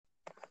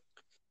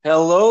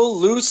Hello,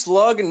 Loose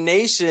Lug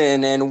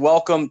Nation, and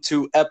welcome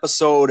to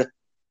episode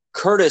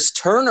Curtis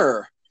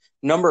Turner,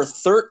 number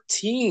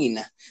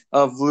 13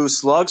 of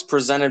Loose Lugs,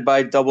 presented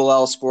by Double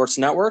L Sports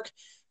Network.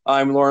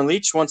 I'm Lauren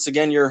Leach, once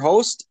again your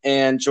host,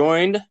 and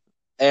joined,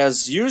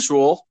 as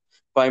usual,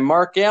 by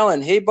Mark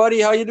Allen. Hey, buddy,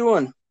 how you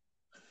doing?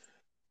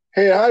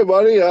 Hey, hi,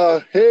 buddy.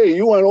 Hey,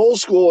 you went old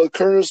school with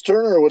Curtis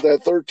Turner with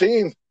that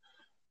 13.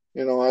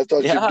 I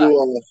thought you'd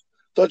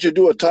Yeah,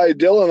 do a Ty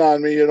Dillon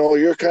on me.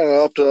 You're kind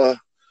of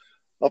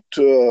up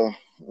to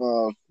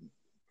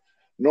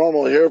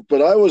normal here,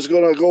 but I was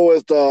gonna go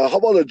with how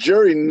about a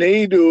Jerry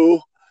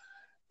Nadeau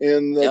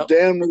in the yep.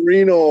 Dan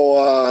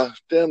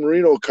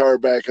Marino car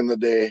back in the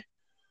day.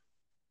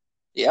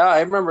 Yeah,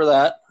 I remember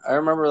that.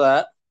 Remember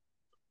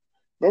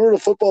the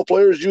football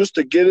players used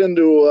to get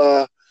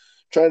into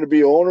trying to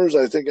be owners.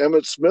 I think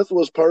Emmett Smith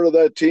was part of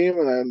that team,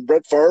 and then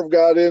Brett Favre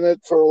got in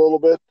it for a little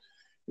bit.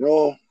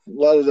 A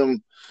lot of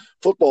them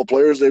football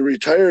players, they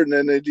retired and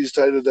then they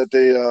decided that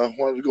they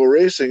wanted to go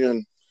racing,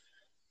 and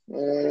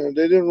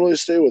they didn't really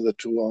stay with it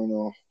too long,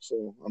 though.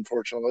 So,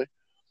 unfortunately.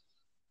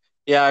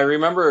 Yeah, I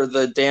remember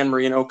the Dan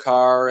Marino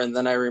car, and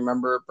then I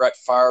remember Brett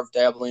Favre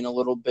dabbling a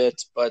little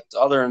bit. But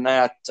other than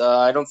that,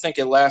 I don't think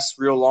it lasts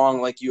real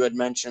long, like you had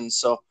mentioned.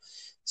 So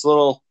it's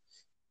a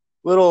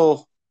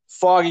little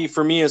foggy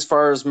for me as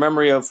far as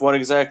memory of what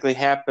exactly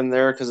happened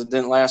there because it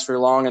didn't last very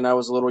long, and I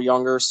was a little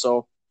younger.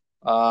 So,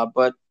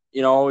 but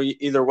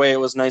either way, it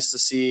was nice to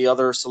see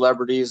other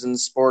celebrities and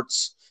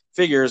sports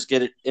figures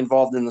get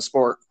involved in the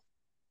sport.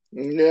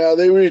 Yeah,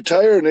 they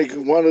retired and they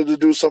wanted to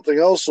do something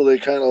else, so they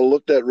kind of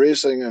looked at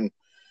racing, and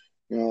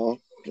you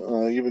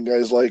even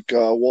guys like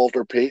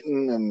Walter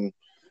Payton, and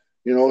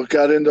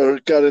got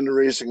into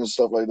racing and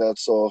stuff like that.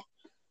 So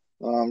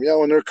yeah,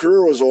 when their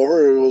career was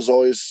over, it was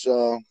always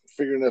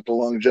figuring out the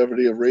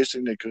longevity of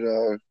racing, they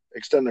could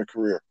extend their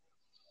career.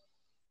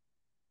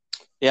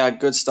 Yeah,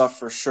 good stuff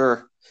for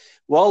sure.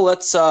 Well,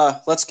 let's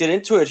get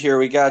into it here.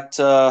 We got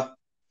a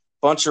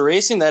bunch of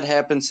racing that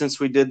happened since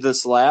we did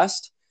this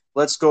last.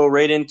 Let's go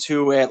right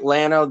into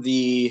Atlanta,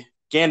 the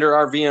Gander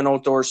RV and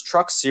Outdoors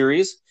Truck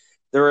Series.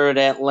 They're at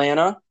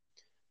Atlanta.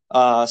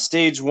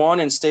 Stage 1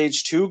 and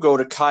Stage 2 go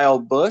to Kyle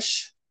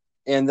Busch,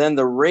 and then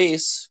the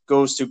race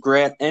goes to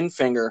Grant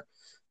Enfinger.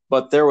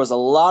 But there was a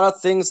lot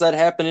of things that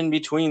happened in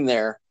between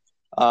there.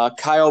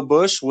 Kyle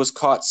Busch was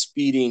caught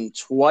speeding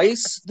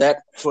twice.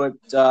 That put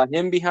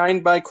him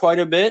behind by quite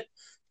a bit.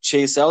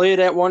 Chase Elliott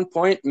at one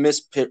point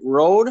missed pit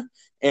road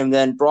and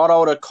then brought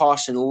out a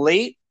caution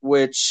late,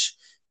 which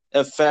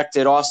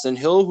affected Austin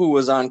Hill, who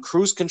was on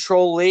cruise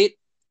control late.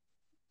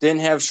 Didn't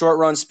have short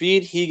run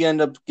speed. He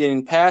ended up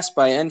getting passed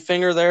by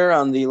Enfinger there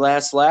on the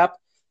last lap,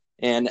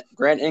 and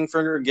Grant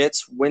Enfinger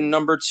gets win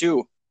number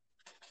 2.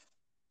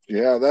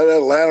 Yeah, that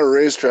Atlanta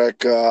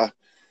racetrack,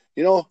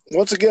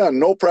 once again,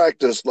 no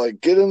practice.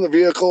 Like, get in the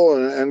vehicle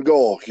and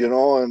go,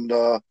 and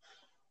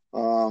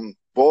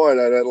boy,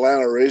 that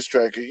Atlanta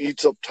racetrack, it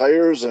eats up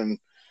tires, and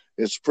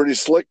it's pretty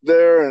slick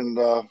there. And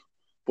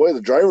boy,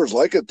 the drivers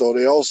like it, though.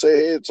 They all say,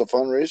 hey, it's a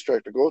fun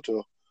racetrack to go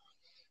to.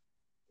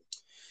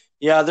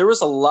 Yeah, there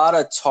was a lot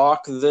of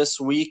talk this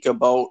week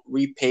about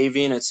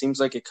repaving. It seems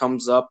like it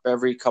comes up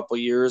every couple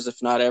years,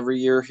 if not every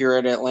year here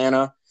at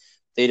Atlanta.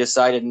 They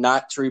decided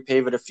not to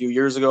repave it a few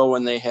years ago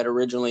when they had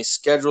originally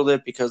scheduled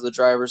it because the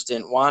drivers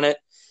didn't want it.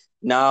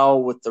 Now,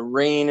 with the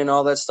rain and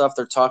all that stuff,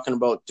 they're talking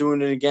about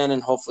doing it again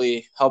and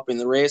hopefully helping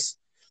the race.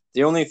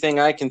 The only thing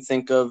I can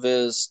think of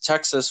is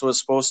Texas was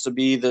supposed to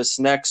be this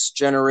next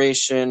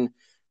generation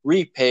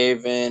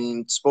repave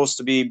and supposed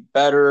to be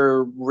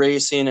better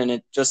racing, and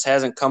it just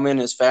hasn't come in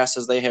as fast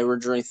as they had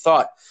originally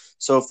thought.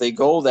 So if they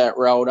go that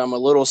route, I'm a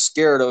little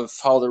scared of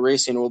how the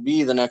racing will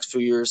be the next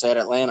few years at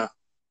Atlanta.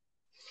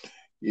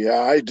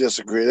 Yeah, I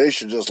disagree. They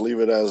should just leave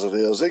it as it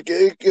is.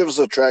 It gives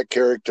the track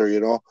character,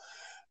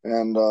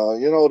 And,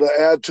 to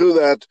add to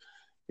that,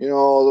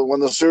 when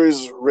the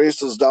series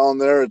races down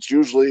there, it's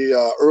usually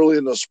early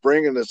in the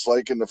spring, and it's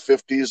like in the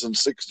 50s and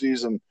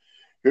 60s. And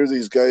here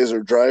these guys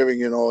are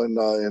driving, in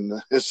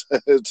it's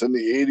in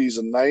the 80s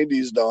and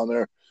 90s down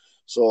there.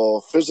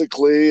 So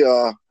physically,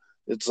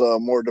 it's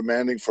more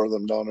demanding for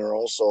them down there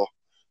also.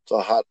 It's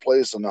a hot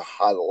place in a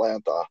hot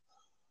Atlanta.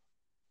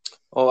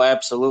 Oh,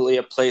 absolutely.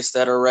 A place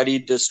that already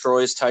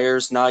destroys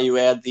tires. Now you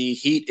add the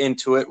heat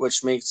into it,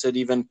 which makes it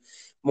even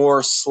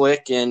more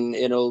slick, and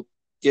it'll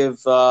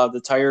give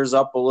the tires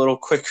up a little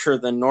quicker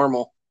than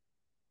normal.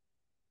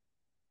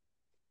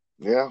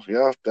 Yeah,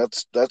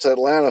 that's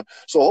Atlanta.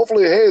 So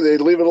hopefully, hey, they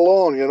leave it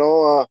alone.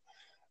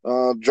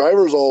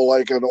 Drivers all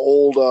like an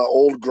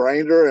old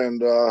grinder,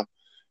 and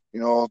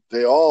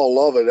they all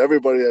love it.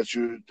 Everybody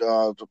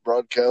the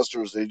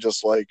broadcasters, they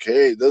just like,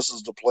 hey, this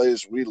is the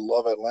place. We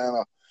love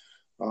Atlanta.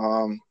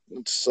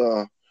 It's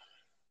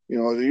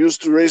they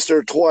used to race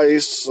there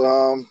twice.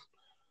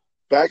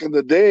 Back in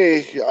the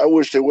day, I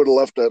wish they would have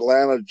left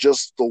Atlanta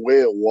just the way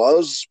it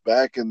was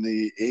back in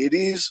the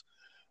 80s.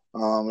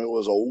 It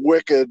was a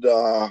wicked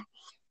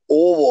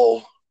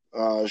oval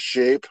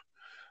shape,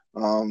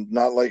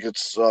 not like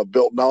it's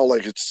built now,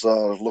 like it's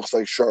looks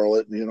like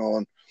Charlotte,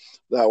 and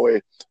that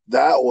way.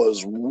 That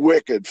was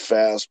wicked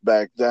fast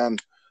back then.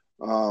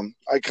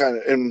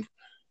 And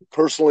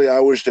personally, I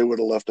wish they would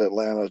have left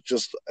Atlanta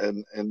just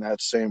in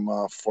that same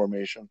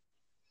formation.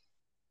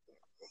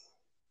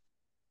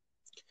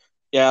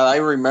 Yeah, I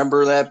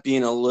remember that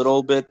being a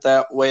little bit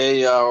that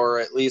way, or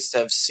at least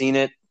have seen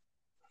it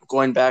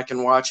going back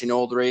and watching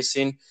old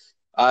racing.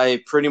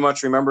 I pretty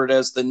much remember it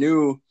as the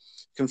new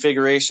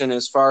configuration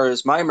as far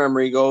as my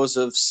memory goes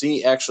of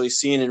actually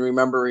seeing and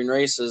remembering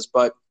races,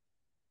 but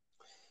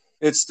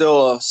it's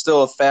still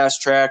a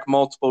fast track,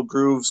 multiple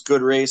grooves,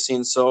 good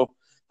racing. So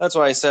that's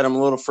why I said I'm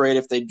a little afraid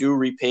if they do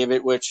repave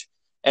it, which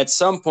at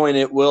some point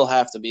it will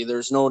have to be.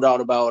 There's no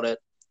doubt about it.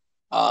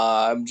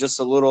 I'm just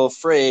a little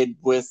afraid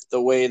with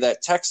the way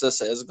that Texas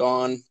has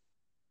gone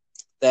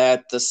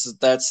that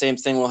that same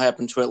thing will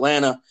happen to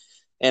Atlanta,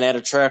 and at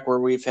a track where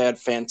we've had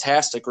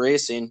fantastic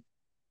racing,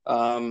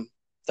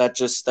 that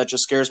just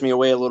scares me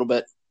away a little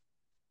bit.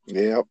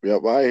 Yep.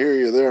 I hear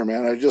you there,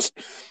 man. I would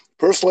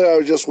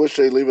just wish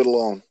they'd leave it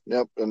alone.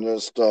 Yep, and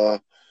just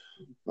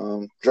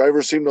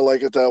drivers seem to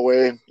like it that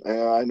way.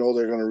 I know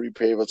they're going to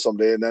repave it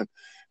someday, and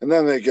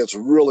then it gets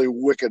really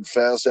wicked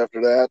fast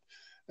after that.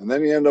 And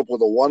then you end up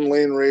with a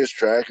one-lane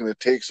racetrack, and it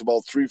takes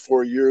about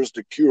 3-4 years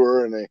to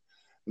cure, and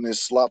they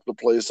slop the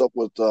place up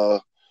with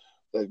that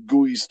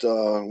gooey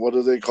what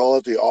do they call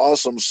it? The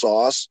awesome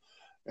sauce.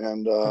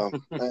 And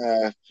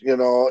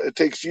it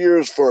takes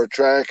years for a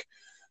track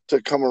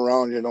to come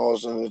around,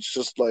 and it's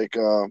just like,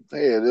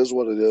 hey, it is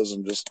what it is,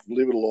 and just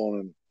leave it alone.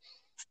 And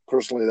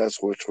personally,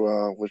 that's which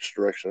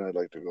direction I'd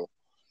like to go.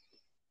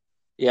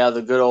 Yeah,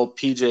 the good old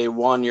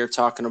PJ1 you're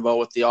talking about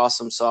with the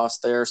awesome sauce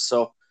there.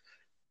 So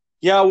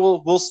yeah,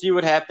 we'll see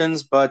what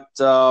happens, but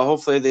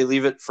hopefully they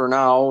leave it for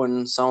now,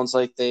 and sounds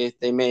like they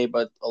may.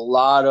 But a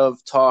lot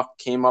of talk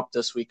came up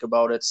this week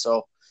about it,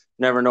 so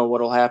never know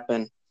what'll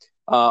happen.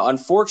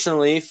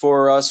 Unfortunately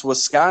for us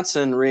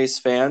Wisconsin race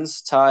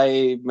fans,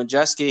 Ty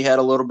Majeski had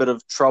a little bit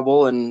of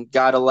trouble and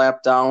got a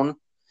lap down.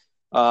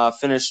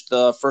 Finished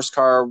the first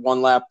car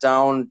one lap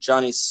down.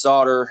 Johnny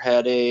Sauter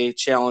had a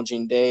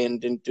challenging day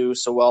and didn't do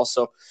so well.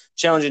 So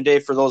challenging day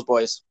for those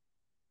boys.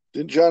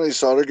 Did Johnny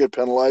Sauter get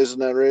penalized in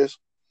that race?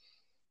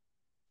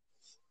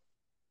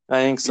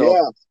 I think so.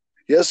 Yeah.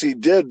 Yes, he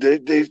did.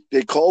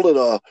 They called it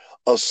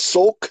a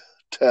soak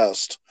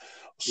test.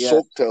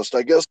 Soak test.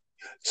 I guess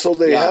so.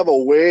 They have a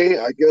way.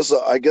 I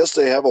guess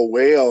they have a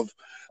way of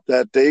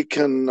that they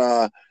can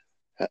have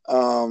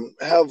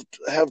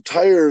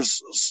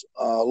tires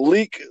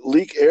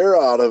leak air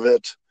out of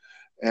it,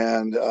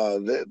 and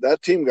that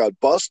team got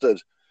busted.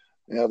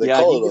 Yeah, they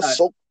call it a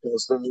soak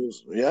test. And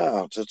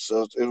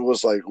it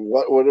was like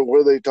what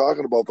were they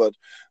talking about? But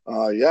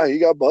he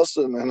got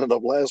busted and ended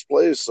up last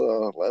place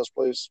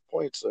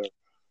points there.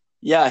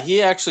 Yeah,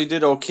 he actually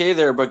did okay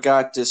there, but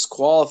got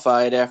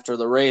disqualified after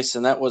the race,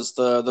 and that was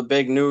the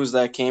big news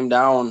that came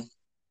down.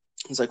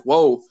 It's like,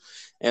 whoa.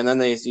 And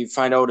then you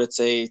find out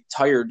it's a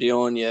tire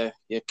deal, and you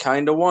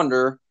kind of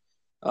wonder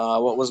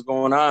what was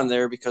going on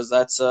there, because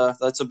that's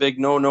a big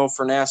no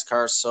for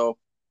NASCAR. So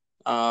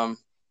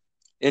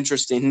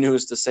interesting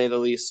news to say the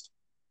least.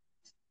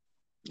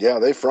 Yeah,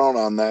 they frown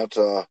on that.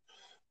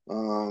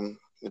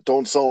 It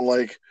don't sound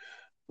like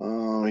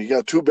he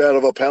got too bad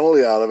of a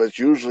penalty out of it.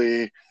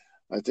 Usually,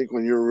 I think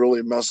when you're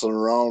really messing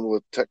around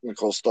with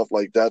technical stuff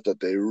like that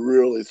they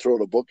really throw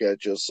the book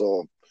at you.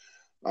 So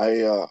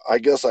I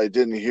guess I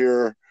didn't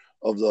hear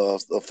of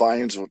the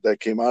fines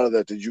that came out of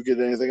that. Did you get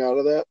anything out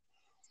of that?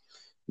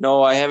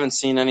 No, I haven't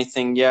seen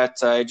anything yet.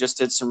 I just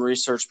did some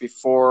research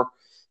before.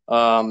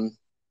 Wasn't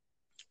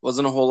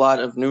a whole lot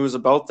of news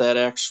about that,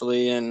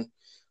 actually, and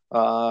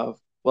we'll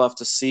have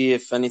to see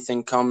if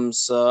anything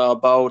comes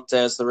about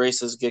as the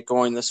races get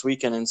going this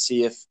weekend, and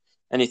see if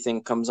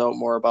anything comes out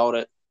more about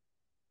it.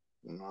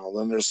 Well,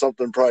 then there's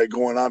something probably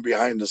going on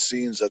behind the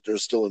scenes that they're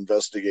still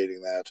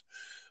investigating that.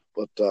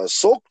 But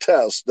soak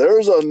test,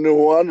 there's a new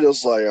one,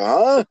 just like,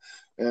 huh?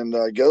 And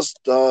I guess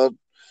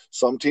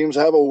some teams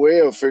have a way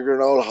of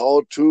figuring out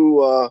how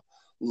to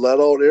let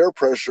out air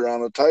pressure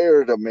on a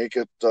tire to make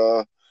it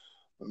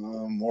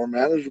more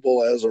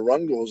manageable as a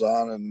run goes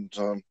on.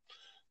 And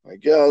I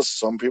guess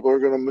some people are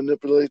going to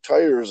manipulate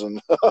tires,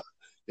 and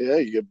yeah,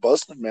 you get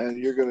busted, man.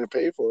 You're going to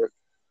pay for it.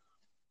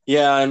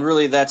 Yeah, and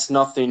really that's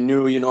nothing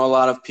new. A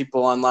lot of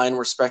people online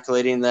were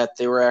speculating that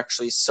they were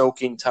actually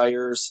soaking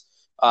tires.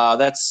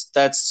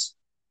 That's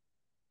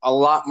a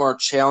lot more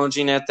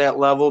challenging at that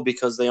level,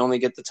 because they only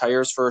get the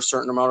tires for a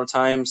certain amount of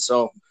time.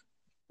 So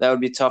that would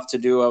be tough to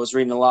do. I was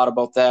reading a lot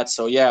about that.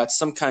 So yeah, it's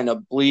some kind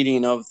of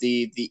bleeding of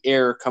the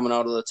air coming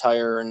out of the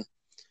tire,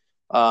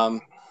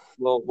 and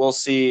we'll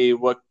see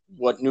what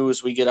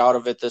news we get out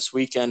of it this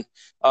weekend.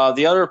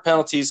 The other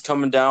penalties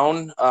coming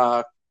down,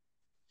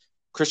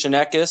 Christian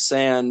Eckes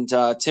and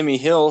Timmy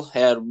Hill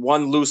had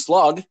one loose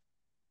lug.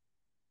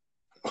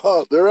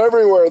 Oh, they're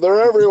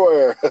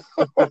everywhere.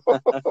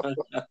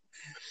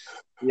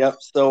 Yep.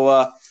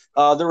 So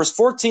there was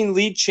 14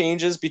 lead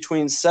changes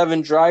between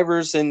 7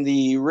 drivers in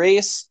the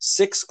race,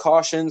 6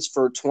 cautions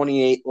for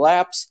 28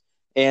 laps,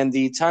 and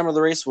the time of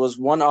the race was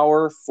 1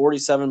 hour,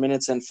 47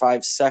 minutes, and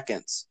 5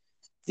 seconds.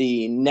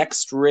 The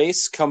next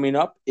race coming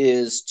up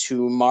is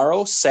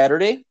tomorrow,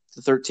 Saturday,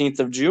 the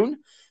 13th of June,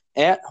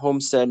 at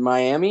Homestead,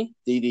 Miami.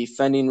 The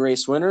defending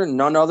race winner,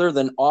 none other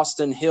than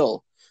Austin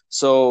Hill.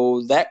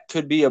 So that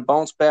could be a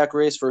bounce back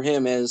race for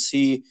him, as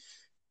he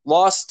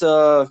lost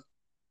at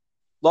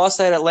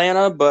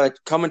Atlanta, but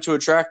coming to a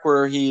track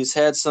where he's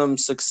had some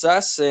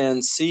success,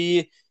 and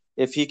see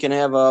if he can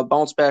have a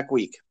bounce back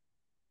week.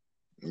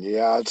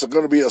 Yeah, it's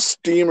going to be a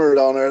steamer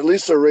down there. At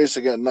least they're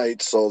racing at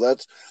night, so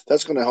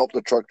that's going to help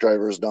the truck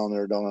drivers down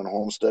in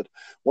Homestead.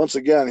 Once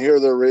again, here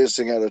they're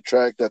racing at a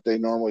track that they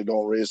normally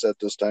don't race at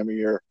this time of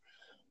year,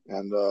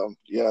 and the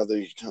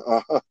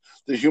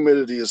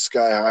humidity is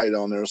sky high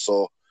down there.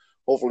 So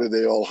hopefully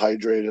they all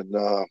hydrate and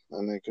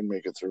they can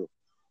make it through.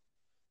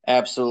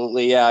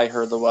 Absolutely, yeah. I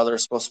heard the weather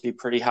is supposed to be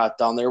pretty hot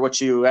down there, which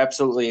you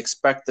absolutely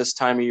expect this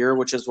time of year,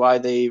 which is why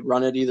they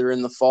run it either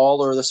in the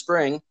fall or the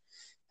spring.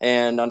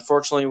 And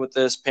unfortunately, with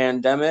this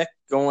pandemic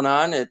going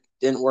on, it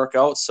didn't work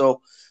out. So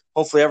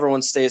hopefully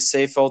everyone stays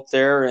safe out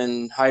there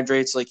and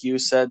hydrates, like you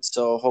said.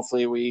 So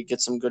hopefully we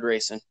get some good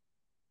racing.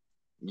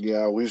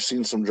 Yeah, we've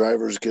seen some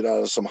drivers get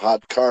out of some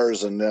hot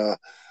cars and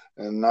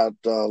not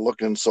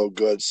looking so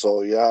good.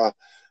 So yeah,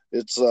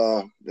 it's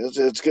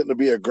getting to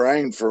be a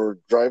grind for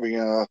driving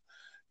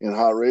in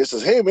hot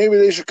races. Hey, maybe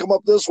they should come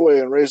up this way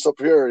and race up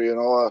here.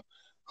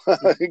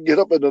 Get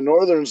up in the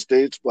northern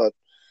states, but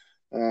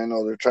I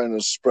know they're trying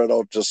to spread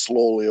out just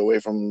slowly away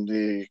from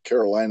the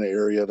Carolina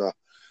area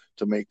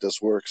to make this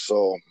work.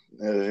 So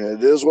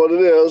it is what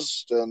it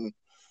is, and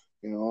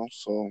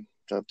so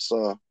that's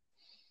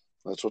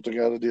what they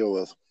got to deal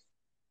with.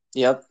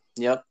 Yep.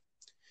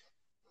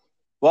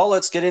 Well,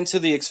 let's get into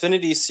the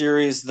Xfinity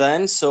Series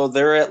then. So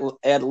they're at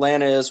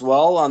Atlanta as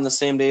well on the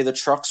same day the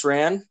trucks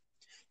ran.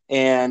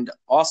 And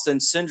Austin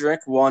Cindric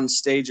won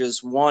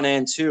stages 1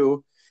 and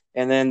 2.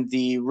 And then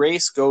the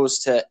race goes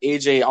to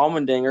AJ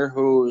Allmendinger,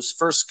 whose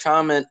first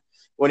comment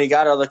when he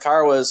got out of the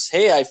car was,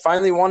 "Hey, I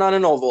finally won on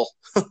an oval."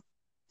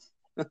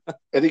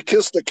 And he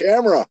kissed the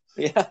camera.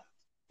 Yeah.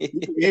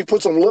 He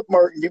put some lip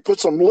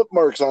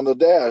marks on the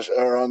dash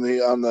or on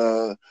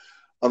the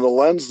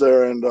lens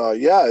there, and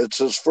it's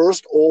his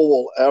first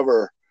oval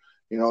ever.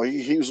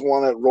 He's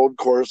won at road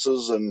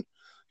courses, and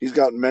he's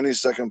gotten many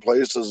second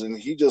places, and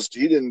he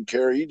didn't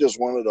care. He just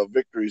wanted a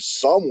victory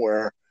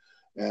somewhere,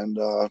 and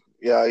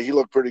he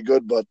looked pretty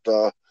good. But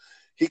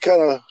he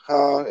kind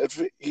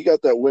of he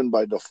got that win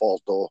by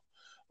default though,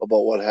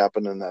 about what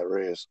happened in that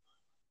race.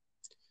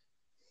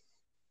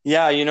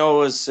 Yeah, it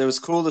was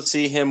cool to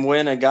see him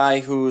win, a guy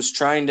who's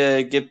trying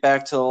to get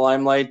back to the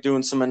limelight,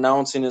 doing some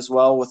announcing as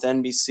well with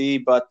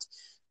NBC. But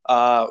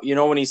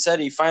when he said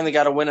he finally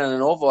got a win on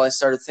an oval, I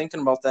started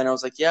thinking about that, and I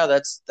was like, yeah,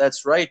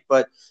 that's right.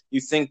 But you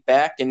think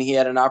back, and he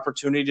had an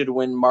opportunity to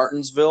win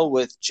Martinsville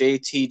with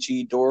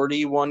JTG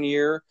Doherty one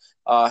year,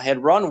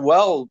 had run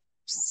well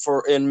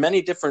in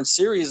many different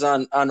series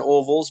on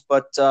ovals,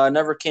 but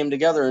never came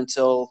together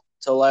until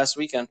last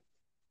weekend.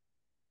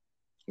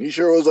 He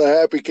sure was a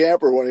happy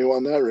camper when he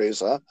won that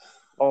race, huh?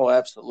 Oh,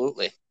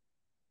 absolutely.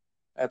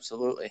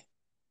 Absolutely.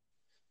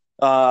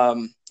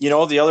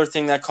 The other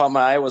thing that caught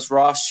my eye was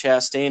Ross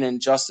Chastain and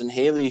Justin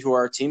Haley, who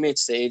are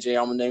teammates to AJ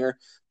Allmendinger.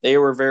 They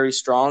were very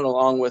strong,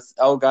 along with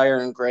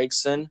Allgaier and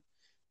Gragson.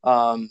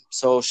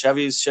 So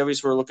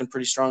Chevys were looking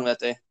pretty strong that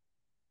day.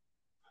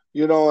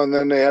 And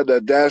then they had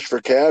that dash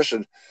for cash,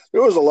 and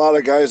there was a lot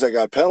of guys that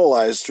got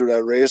penalized through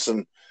that race.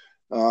 And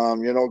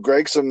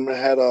Gragson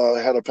had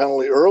a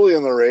penalty early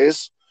in the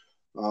race.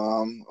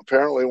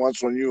 Apparently,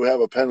 when you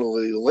have a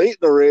penalty late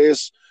in the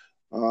race,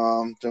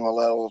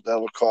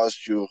 that'll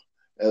cost you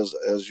as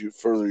you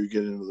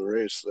get into the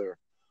race there.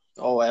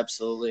 Oh,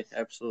 absolutely.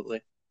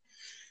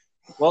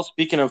 Well,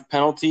 speaking of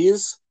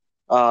penalties,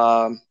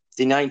 the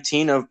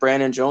 19 of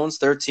Brandon Jones,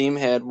 their team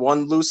had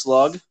one loose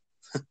lug.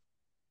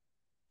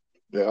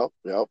 Yeah,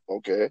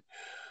 okay.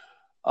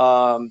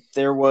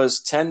 There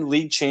was 10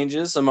 lead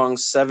changes among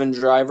 7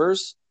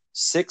 drivers,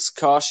 6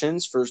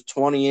 cautions for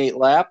 28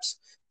 laps.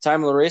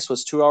 Time of the race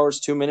was 2 hours,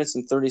 2 minutes,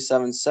 and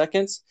 37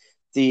 seconds.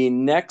 The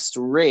next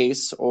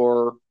race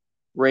or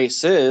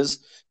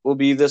races will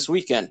be this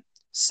weekend,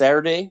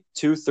 Saturday,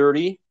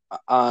 2:30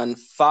 on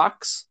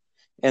Fox,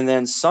 and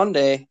then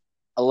Sunday,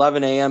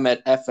 11 a.m.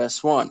 at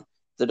FS1.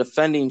 The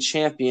defending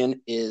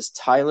champion is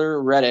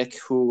Tyler Reddick,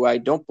 who I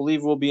don't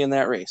believe will be in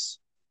that race.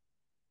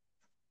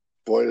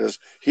 Boy,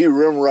 he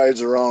rim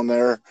rides around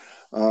there.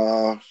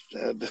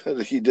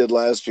 He did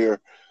last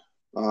year.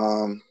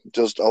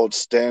 Just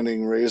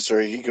outstanding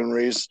racer. He can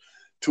race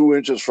 2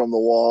 inches from the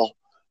wall,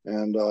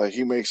 and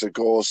he makes it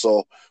go.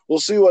 So we'll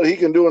see what he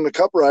can do in the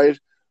Cup ride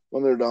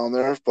when they're down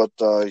there. But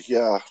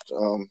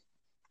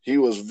he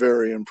was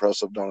very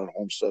impressive down at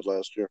Homestead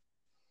last year.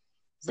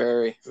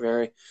 Very,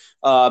 very.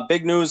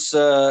 Big news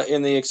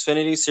in the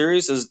Xfinity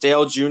Series is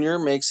Dale Jr.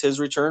 makes his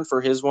return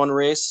for his one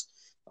race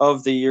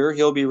of the year.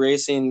 He'll be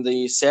racing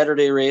the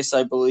Saturday race,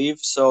 I believe.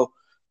 So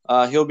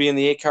he'll be in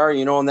the 8 car,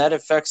 and that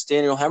affects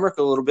Daniel Hemrick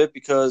a little bit,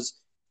 because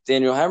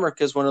Daniel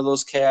Hemrick is one of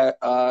those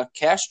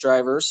cash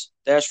drivers,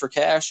 dash for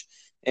cash,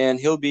 and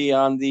he'll be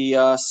on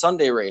the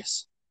Sunday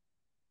race.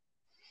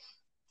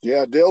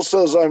 Yeah, Dale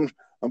says I'm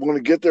going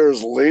to get there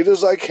as late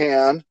as I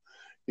can.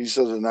 He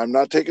says, and I'm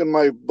not taking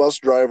my bus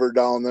driver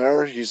down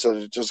there. He said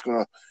he's just going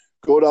to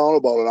go down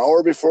about an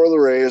hour before the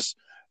race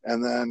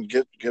and then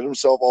get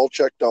himself all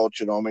checked out,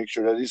 make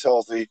sure that he's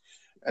healthy.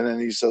 And then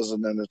he says,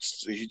 and then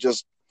he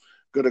just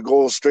going to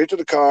go straight to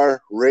the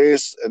car,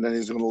 race, and then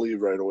he's going to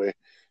leave right away.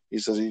 He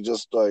says he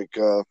just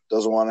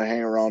doesn't want to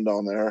hang around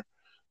down there.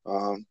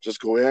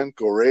 Just go in,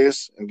 go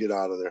race, and get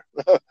out of there.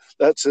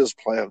 That's his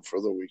plan for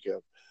the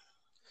weekend.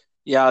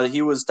 Yeah,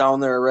 he was down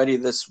there already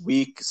this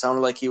week. Sounded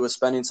like he was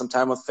spending some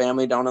time with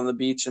family down on the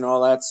beach and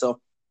all that.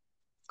 So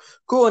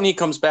cool. And he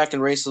comes back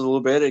and races a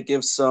little bit. It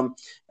gives some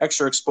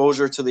extra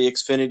exposure to the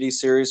Xfinity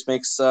series,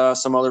 makes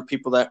some other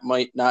people that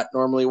might not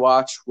normally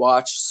watch.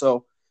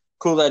 So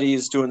cool that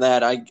he's doing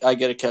that. I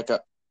get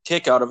a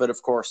kick out of it,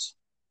 of course.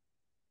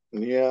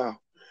 Yeah.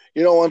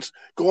 Once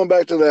going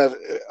back to that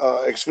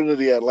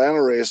Xfinity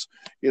Atlanta race,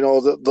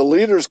 the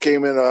leaders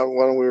came in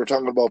when we were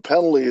talking about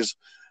penalties,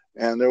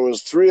 and there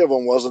was three of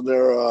them, wasn't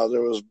there?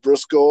 There was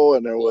Briscoe,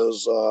 and there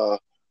was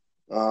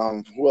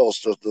who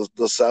else?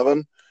 The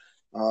seven.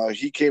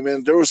 He came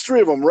in. There was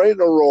three of them right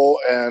in a row,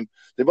 and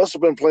they must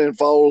have been playing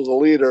follow the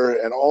leader,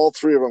 and all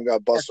three of them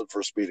got busted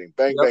for speeding.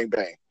 Bang, Yep. bang,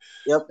 bang.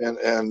 Yep.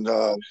 And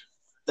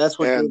that's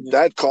what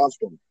that cost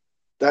them.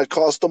 That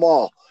cost them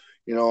all.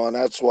 And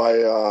that's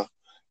why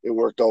it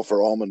worked out for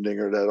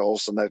Allmendinger that all of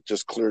a sudden that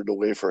just cleared the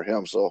way for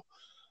him. So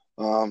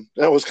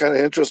that was kind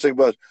of interesting.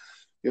 But,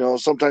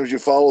 sometimes you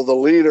follow the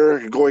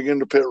leader going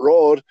into pit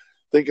road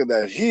thinking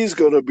that he's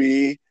going to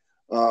be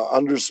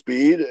under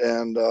speed.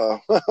 And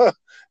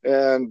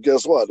and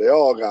guess what? They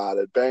all got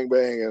it. Bang,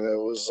 bang. And it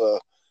was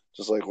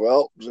just like,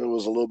 well, it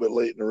was a little bit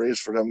late in the race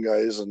for them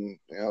guys. And,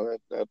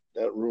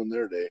 that ruined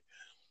their day.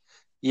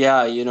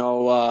 Yeah,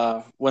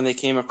 when they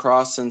came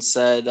across and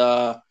said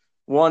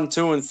 1,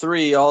 2, and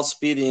 3 all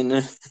speeding,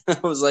 I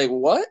was like,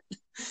 what?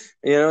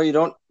 You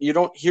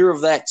don't hear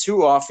of that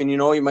too often.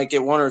 You might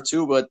get 1 or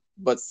 2,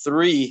 but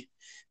 3,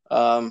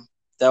 that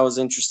was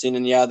interesting.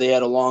 And yeah, they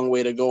had a long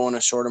way to go in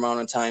a short amount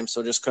of time,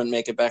 so just couldn't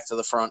make it back to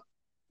the front.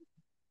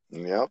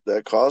 Yep,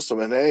 that cost them.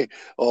 And hey,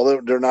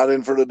 they're not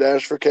in for the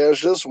Dash for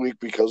Cash this week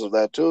because of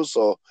that too.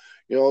 So,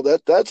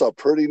 that's a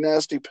pretty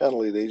nasty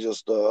penalty they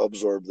just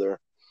absorbed there.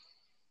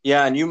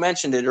 Yeah, and you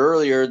mentioned it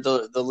earlier.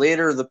 The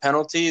later the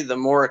penalty, the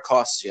more it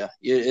costs you.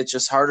 It's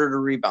just harder to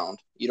rebound.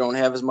 You don't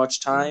have as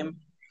much time.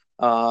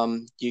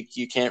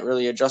 You can't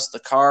really adjust the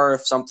car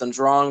if something's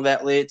wrong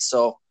that late.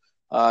 So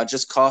it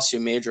just costs you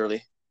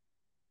majorly.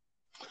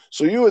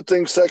 So you would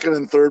think second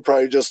and third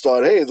probably just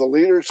thought, hey, the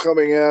leader's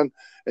coming in,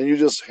 and you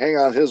just hang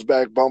on his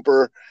back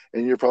bumper,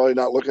 and you're probably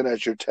not looking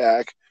at your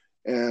tack.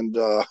 And,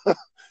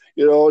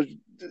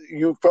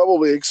 you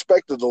probably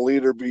expected the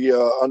leader be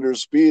under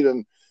speed,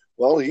 and,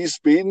 well, he's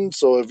speeding,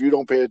 so if you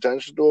don't pay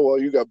attention to it, well,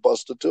 you got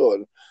busted too.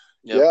 And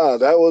yep. Yeah,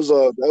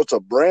 that's a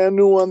brand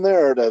new one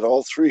there that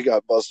all three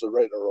got busted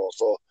right in a row.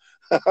 So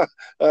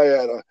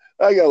I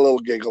got a little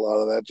giggle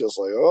out of that, just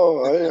like,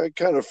 I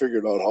kind of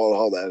figured out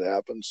how that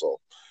happened. So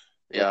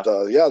yeah,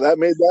 but, that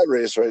made that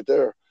race right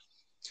there.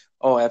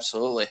 Oh,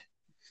 absolutely.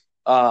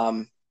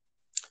 So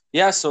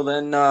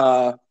then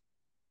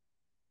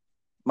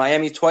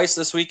Miami twice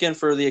this weekend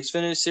for the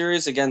Xfinity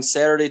Series. Again,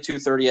 Saturday,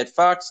 2:30 at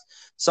Fox.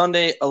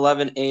 Sunday,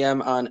 11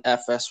 a.m. on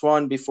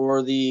FS1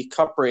 before the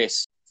Cup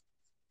race.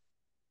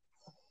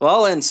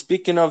 Well, and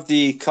speaking of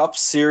the Cup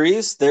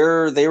Series, they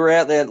were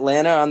at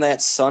Atlanta on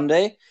that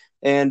Sunday.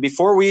 And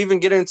before we even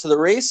get into the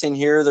racing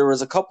here, there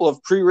was a couple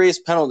of pre-race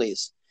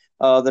penalties.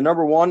 The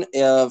number 1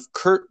 of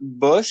Kurt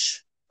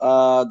Busch,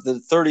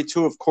 the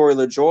 32 of Corey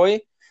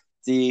LaJoie,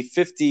 the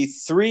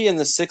 53 and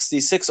the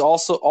 66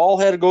 also all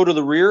had to go to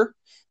the rear.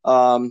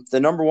 The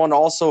number 1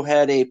 also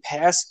had a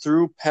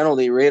pass-through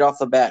penalty right off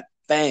the bat.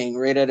 Bang,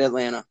 right at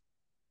Atlanta.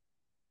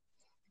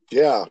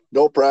 Yeah,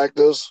 no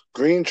practice,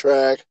 green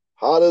track,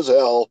 hot as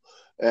hell,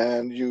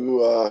 and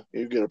you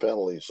get a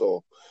penalty.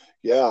 So,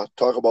 yeah,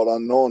 talk about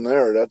unknown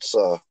there. That's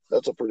a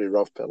pretty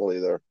rough penalty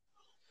there.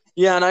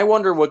 Yeah, and I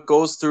wonder what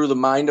goes through the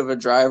mind of a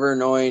driver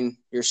knowing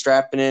you're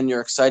strapping in,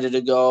 you're excited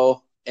to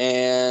go,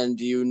 and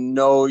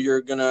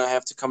you're going to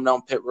have to come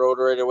down pit road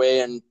right away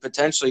and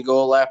potentially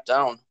go a lap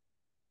down.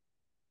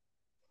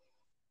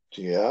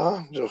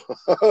 Yeah.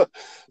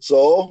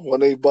 So when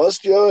they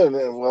bust you, and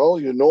well,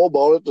 you know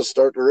about it to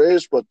start the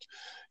race, but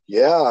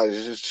yeah,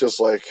 it's just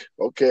like,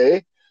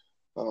 okay.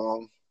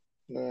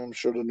 I'm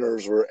sure the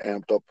nerves were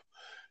amped up,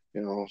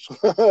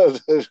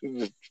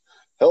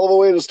 Hell of a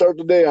way to start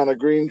the day on a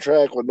green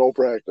track with no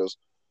practice.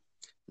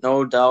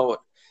 No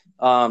doubt.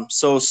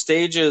 So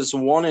stages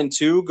 1 and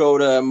 2 go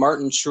to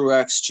Martin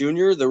Truex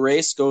Jr. The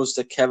race goes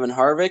to Kevin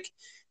Harvick.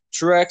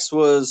 Truex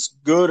was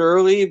good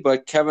early,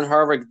 but Kevin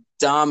Harvick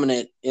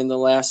dominant in the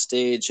last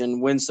stage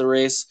and wins the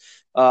race.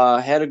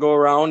 Had to go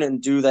around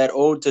and do that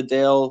ode to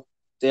Dale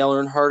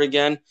Earnhardt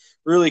again.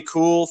 Really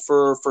cool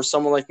for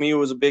someone like me who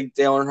was a big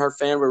Dale Earnhardt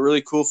fan, but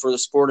really cool for the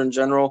sport in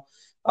general.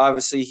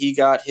 Obviously, he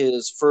got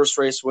his first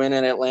race win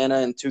in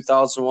Atlanta in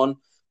 2001,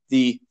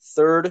 the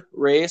third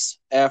race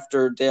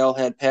after Dale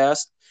had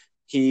passed.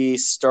 He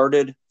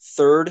started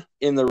third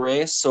in the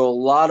race. So a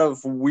lot of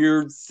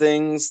weird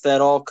things that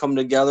all come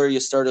together.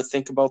 You start to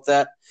think about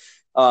that.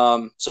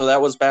 So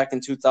that was back in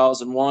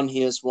 2001.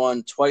 He has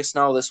won twice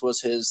now. This was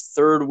his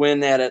third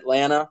win at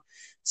Atlanta.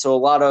 So a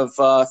lot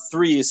of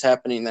threes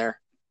happening there.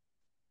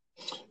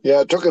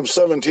 Yeah, it took him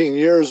 17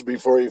 years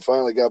before he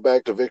finally got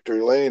back to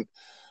victory lane.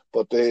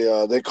 But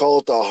they call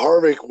it the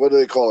Harvick. What do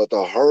they call it?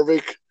 The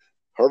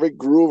Harvick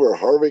Groove or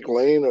Harvick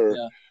Lane or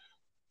Yeah.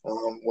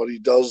 what he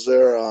does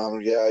there.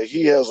 Yeah,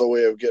 he has a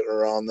way of getting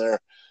around there.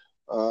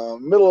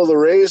 Middle of the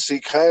race, he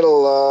kind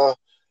of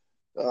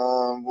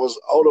was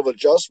out of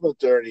adjustment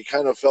there, and he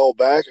kind of fell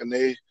back. And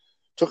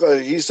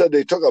he said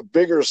they took a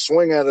bigger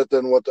swing at it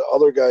than what the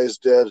other guys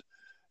did.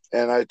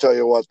 And I tell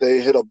you what,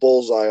 they hit a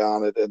bullseye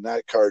on it, and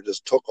that car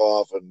just took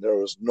off, and there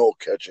was no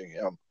catching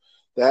him.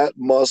 That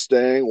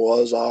Mustang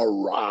was a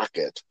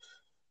rocket.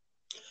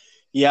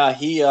 Yeah,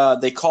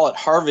 they call it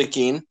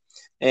Harvicking,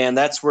 and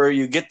that's where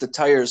you get the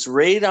tires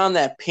right on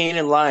that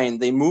painted line.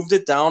 They moved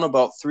it down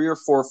about 3 or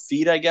 4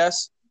 feet, I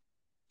guess,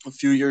 a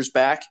few years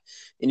back,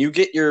 and you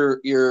get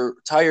your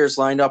tires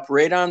lined up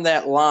right on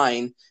that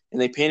line,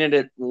 and they painted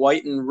it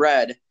white and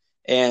red,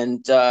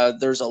 and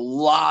there's a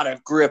lot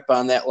of grip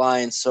on that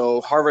line.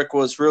 So Harvick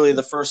was really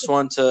the first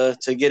one to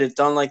get it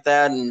done like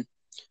that, and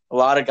a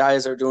lot of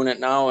guys are doing it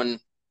now, and,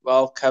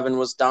 well, Kevin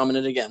was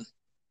dominant again.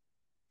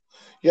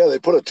 Yeah, they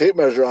put a tape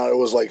measure on it. It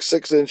was like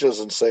 6 inches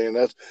and saying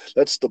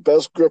that's the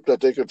best grip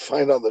that they could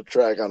find on the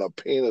track on a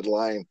painted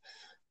line.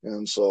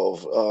 And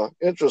so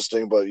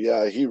interesting, but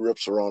yeah, he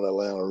rips around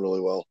Atlanta really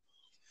well.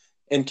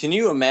 And can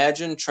you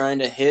imagine trying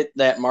to hit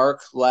that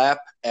mark lap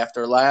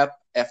after lap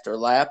after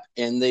lap?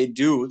 And they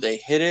do. They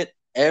hit it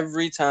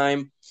every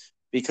time,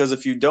 because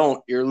if you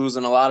don't, you're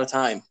losing a lot of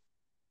time.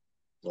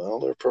 Well,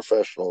 they're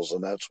professionals,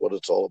 and that's what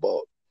it's all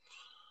about.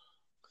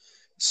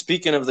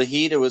 Speaking of the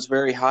heat, it was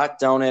very hot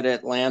down at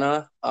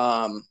Atlanta.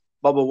 Bubba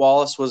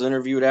Wallace was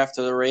interviewed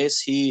after the race.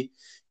 He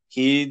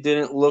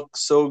didn't look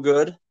so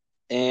good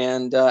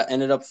and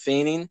ended up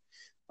fainting.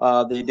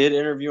 They did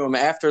interview him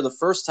after the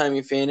first time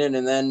he fainted,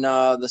 and then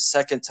the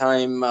second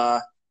time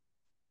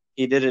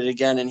he did it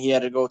again, and he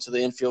had to go to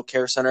the infield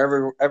care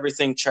center.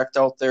 Everything checked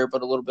out there,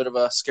 but a little bit of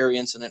a scary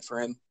incident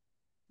for him.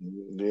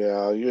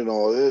 Yeah,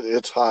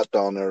 it's hot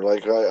down there.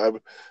 Like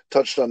I've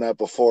touched on that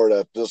before,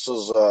 that this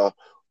is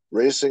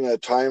racing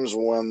at times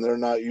when they're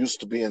not used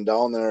to being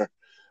down there.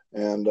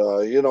 And,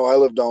 I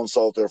lived down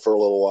south there for a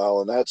little while,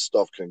 and that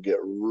stuff can get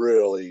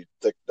really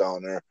thick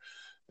down there.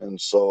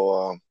 And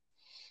so,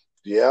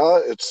 yeah,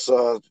 it's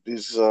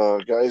these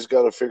guys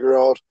got to figure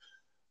out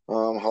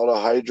how to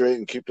hydrate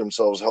and keep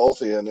themselves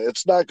healthy. And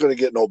it's not going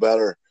to get no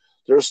better.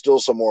 There's still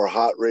some more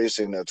hot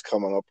racing that's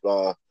coming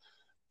up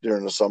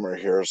during the summer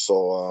here.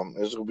 So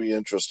it's going to be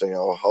interesting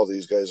how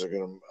these guys are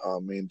going to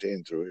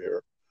maintain through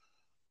here.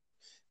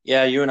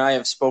 Yeah, you and I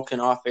have spoken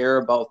off air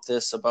about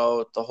this,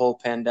 about the whole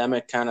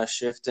pandemic kind of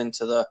shift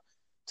into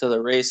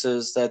the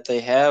races that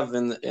they have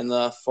in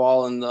the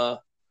fall and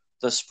the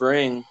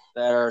spring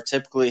that are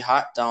typically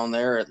hot down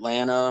there,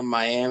 Atlanta,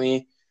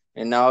 Miami,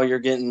 and now you're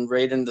getting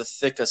right in the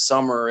thick of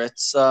summer.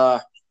 It's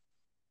I'm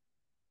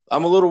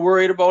a little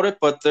worried about it,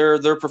 but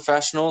they're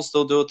professionals.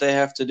 They'll do what they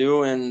have to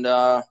do, and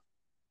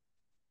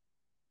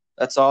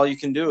that's all you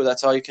can do.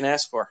 That's all you can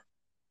ask for.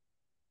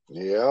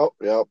 Yeah,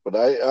 yeah, but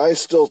I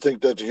still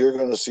think that you're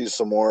going to see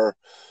some more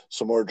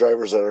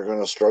drivers that are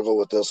going to struggle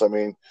with this. I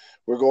mean,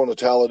 we're going to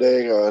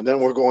Talladega, and then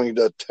we're going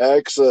to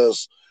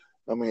Texas.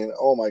 I mean,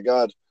 oh my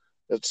God,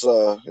 it's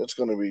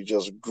going to be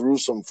just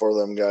gruesome for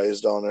them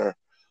guys down there.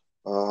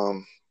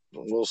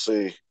 We'll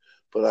see,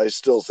 but I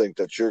still think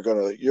that you're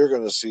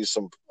gonna see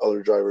some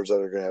other drivers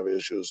that are going to have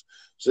issues.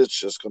 So it's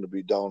just going to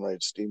be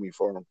downright steamy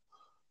for them.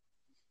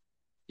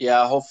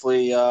 Yeah,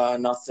 hopefully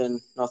nothing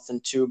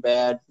too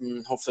bad,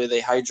 and hopefully they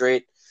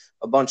hydrate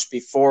a bunch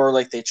before,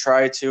 like they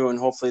try to, and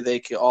hopefully they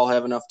can all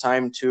have enough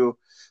time to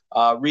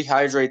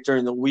rehydrate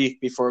during the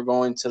week before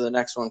going to the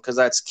next one, because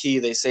that's key.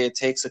 They say it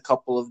takes a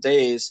couple of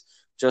days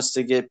just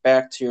to get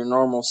back to your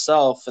normal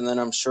self, and then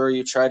I'm sure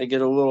you try to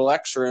get a little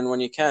extra in when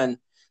you can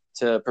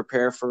to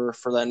prepare for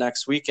that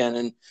next weekend.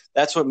 And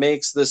that's what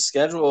makes this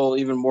schedule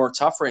even more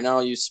tough right now.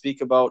 You speak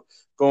about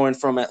going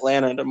from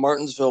Atlanta to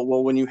Martinsville.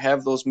 Well, when you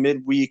have those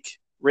midweek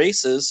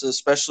races,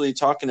 especially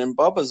talking in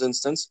Bubba's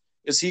instance,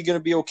 is he going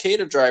to be okay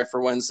to drive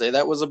for Wednesday?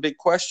 That was a big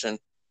question.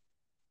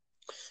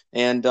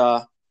 And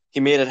he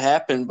made it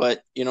happen,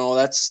 but,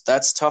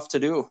 that's tough to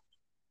do.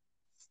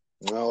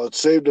 Well, it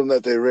saved him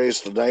that they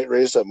raced the night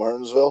race at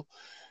Martinsville.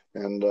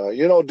 And,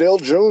 Dale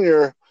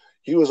Jr.,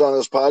 he was on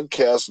his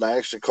podcast, and I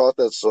actually caught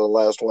that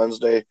last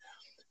Wednesday.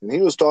 And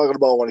he was talking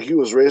about when he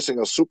was racing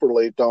a super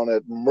late down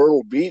at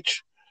Myrtle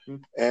Beach.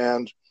 Mm-hmm.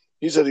 And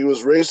he said he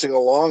was racing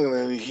along, and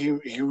then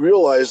he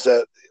realized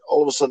that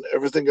all of a sudden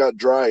everything got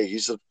dry. He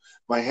said,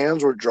 my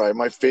hands were dry.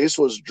 My face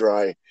was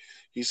dry.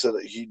 He said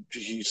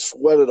he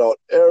sweated out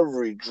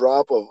every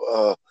drop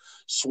of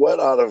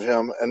sweat out of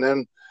him. And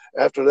then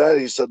after that,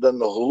 he said, then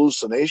the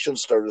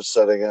hallucinations started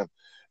setting in.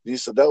 He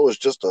said that was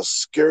just a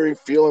scary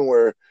feeling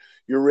where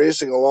you're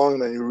racing along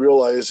and then you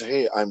realize,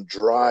 hey, I'm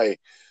dry.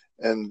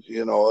 and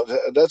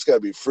that's got to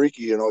be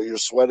freaky. You're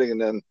sweating,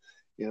 and then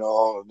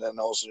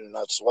also you're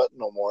not sweating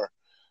no more,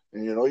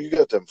 and you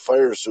got them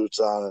fire suits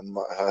on and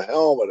a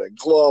helmet and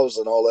gloves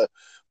and all that.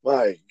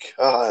 My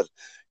God,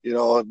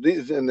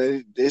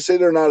 and they say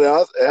they're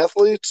not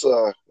athletes.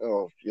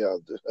 Yeah,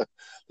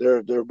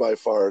 they're by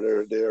far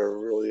they're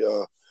really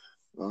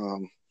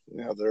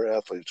yeah, they're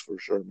athletes for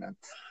sure, man.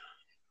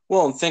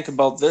 Well, and think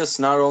about this.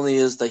 Not only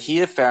is the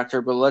heat a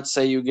factor, but let's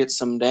say you get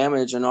some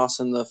damage and all of a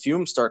sudden the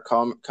fumes start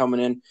coming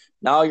in.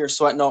 Now you're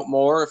sweating out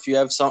more. If you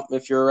have something,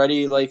 if you're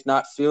already like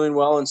not feeling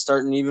well and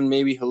starting even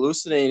maybe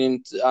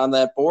hallucinating on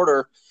that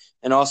border,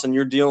 and all of a sudden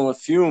you're dealing with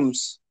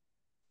fumes,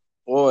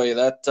 boy,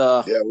 Yeah,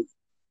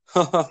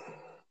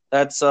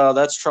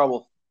 that's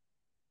trouble.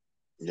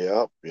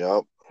 yeah.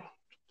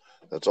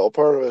 That's all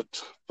part of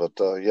it. But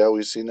yeah,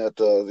 we've seen that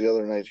the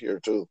other night here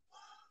too.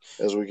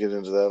 As we get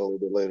into that a little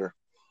bit later.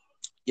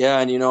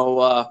 Yeah, and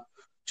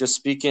just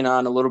speaking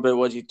on a little bit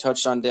what you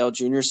touched on, Dale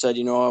Jr. said,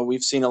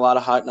 we've seen a lot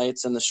of hot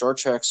nights in the short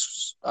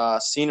tracks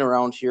scene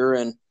around here,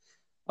 and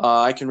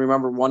I can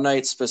remember one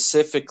night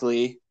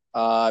specifically.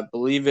 I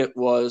believe it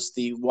was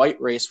the white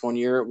race one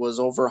year. It was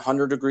over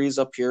 100 degrees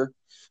up here,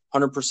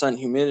 100%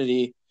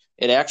 humidity.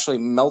 It actually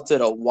melted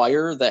a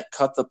wire that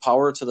cut the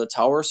power to the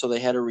tower, so they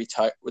had to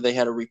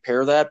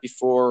repair that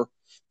before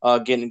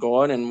getting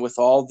going. And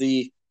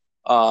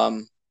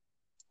um,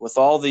 with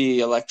all the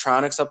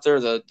electronics up there,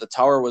 the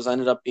tower was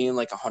ended up being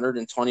like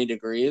 120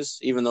 degrees,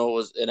 even though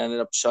it ended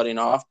up shutting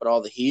off, but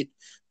all the heat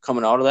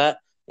coming out of that.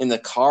 And the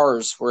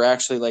cars were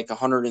actually like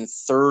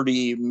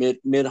 130, mid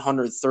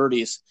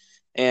 130s.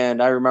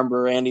 And I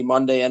remember Andy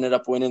Monday ended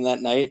up winning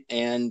that night,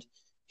 and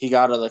he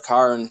got out of the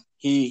car and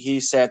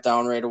he sat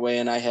down right away,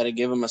 and I had to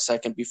give him a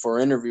second before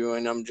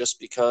interviewing him just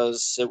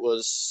because it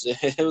was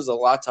it was a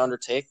lot to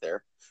undertake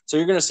there. So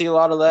you're going to see a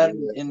lot of that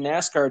in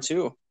NASCAR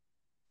too.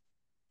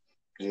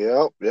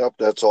 Yep.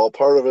 That's all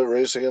part of it.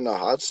 Racing in the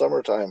hot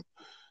summertime.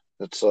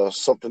 It's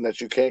something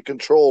that you can't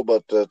control,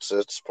 but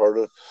it's part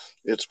of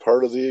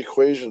the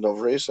equation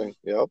of racing.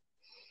 Yep.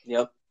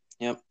 Yep.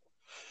 Yep.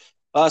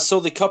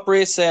 So the Cup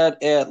race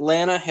at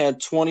Atlanta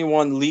had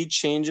 21 lead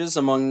changes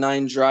among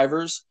 9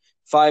 drivers,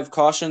 5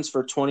 cautions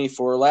for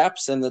 24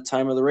 laps, and the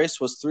time of the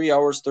race was 3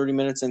 hours, 30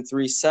 minutes, and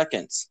 3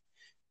 seconds.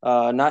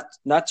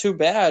 Not too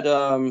bad.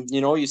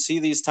 You see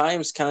these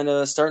times kind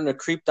of starting to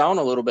creep down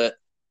a little bit.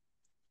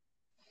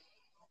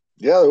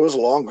 Yeah, there was a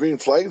long green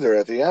flag there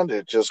at the end.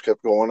 It just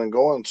kept going and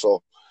going.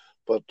 So,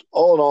 but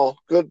all in all,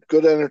 good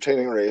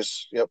entertaining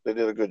race. Yep, they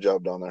did a good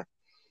job down there.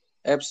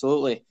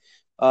 Absolutely.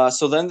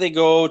 So then they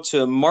go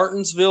to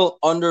Martinsville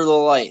under the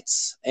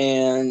lights,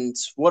 and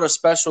what a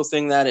special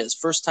thing that is.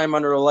 First time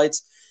under the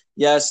lights.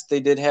 Yes,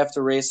 they did have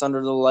to race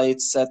under the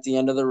lights at the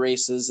end of the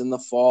races in the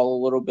fall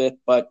a little bit,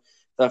 but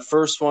the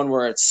first one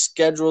where it's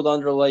scheduled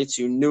under lights,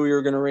 you knew you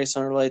were going to race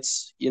under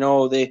lights.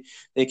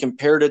 They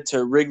compared it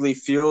to Wrigley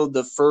Field.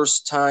 The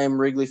first time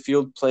Wrigley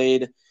Field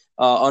played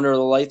under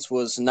the lights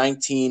was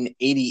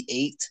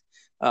 1988.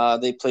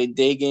 They played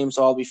day games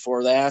all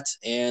before that,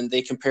 and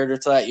they compared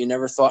it to that. You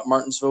never thought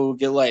Martinsville would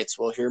get lights.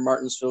 Well, here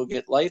Martinsville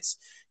get lights,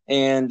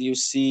 and you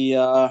see,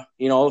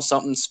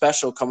 something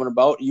special coming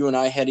about. You and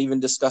I had even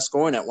discussed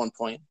going at one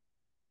point.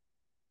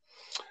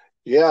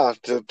 Yeah,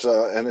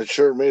 and it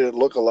sure made it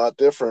look a lot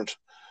different.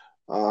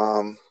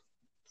 Um,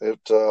 it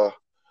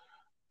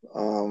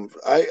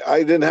I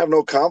didn't have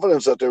no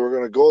confidence that they were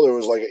going to go. There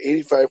was like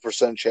an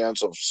 85%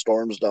 chance of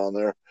storms down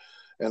there,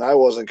 and I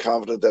wasn't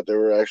confident that they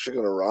were actually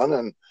going to run.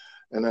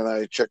 And then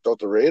I checked out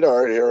the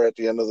radar here at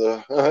the end of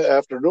the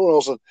afternoon. I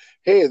said,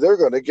 "Hey, they're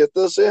going to get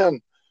this in,"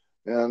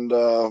 and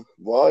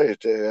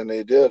and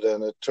they did,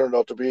 and it turned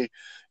out to be.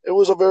 It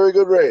was a very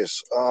good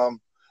race.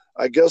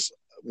 I guess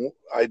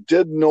I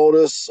did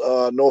notice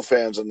no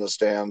fans in the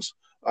stands.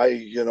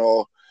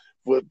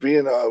 With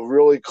being a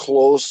really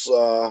close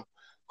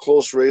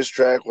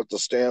racetrack with the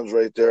stands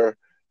right there.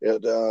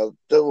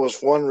 There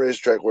was one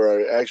racetrack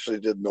where I actually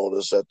did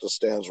notice that the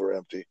stands were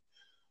empty.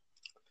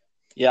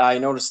 Yeah, I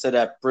noticed it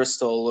at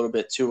Bristol a little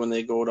bit too when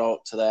they go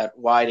out to that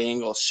wide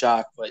angle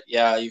shot. But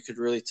yeah, you could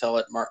really tell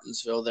at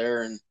Martinsville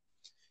there, and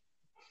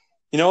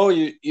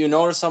you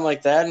notice something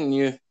like that, and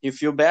you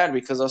feel bad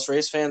because us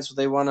race fans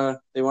they wanna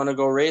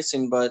go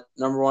racing, but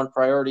number one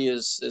priority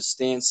is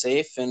staying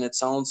safe, and it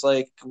sounds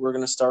like we're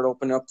gonna start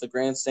opening up the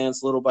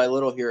grandstands little by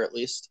little here at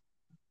least.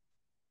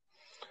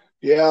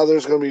 Yeah,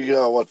 there's going to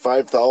be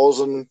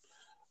 5,000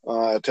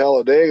 at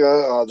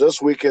Talladega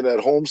this weekend at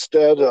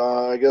Homestead.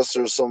 I guess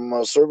there's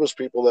some service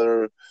people that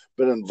are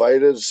been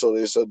invited, so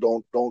they said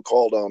don't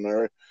call down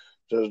there.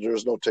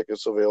 There's no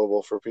tickets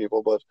available for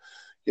people, but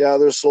yeah,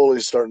 they're slowly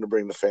starting to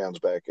bring the fans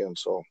back in.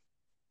 So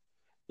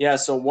Yeah,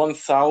 so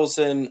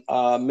 1,000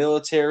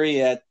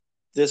 military at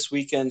this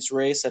weekend's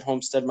race at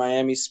Homestead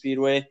Miami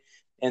Speedway,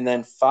 and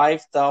then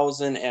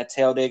 5,000 at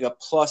Talladega.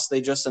 Plus,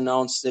 they just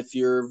announced if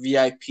you're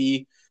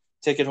VIP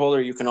ticket holder,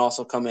 you can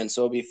also come in.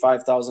 So it'll be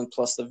 5,000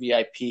 plus the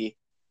VIP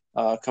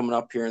coming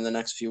up here in the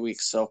next few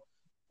weeks. So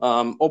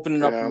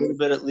opening up a yeah, little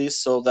bit at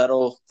least, so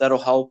that'll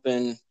help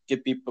and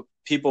get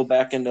people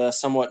back into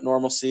somewhat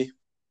normalcy.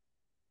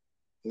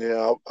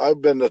 Yeah,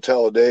 I've been to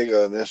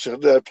Talladega, and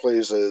that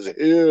place is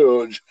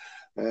huge,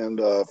 and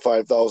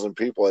 5,000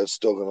 people. It's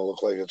still going to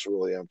look like it's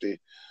really empty.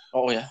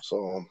 Oh yeah.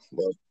 So,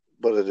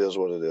 but it is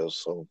what it is.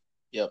 So,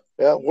 Yep.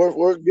 yeah,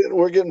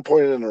 we're getting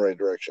pointed in the right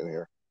direction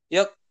here.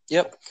 Yep.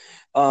 Yep.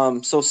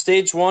 So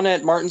stage one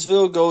at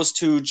Martinsville goes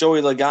to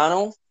Joey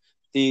Logano.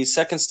 The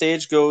second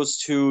stage goes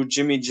to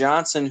Jimmy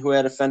Johnson, who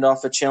had to fend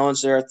off a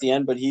challenge there at the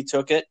end, but he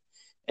took it.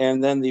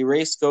 And then the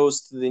race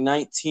goes to the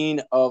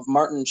 19 of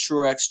Martin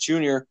Truex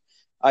Jr.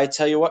 I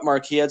tell you what,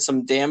 Mark, he had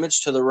some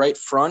damage to the right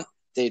front.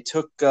 They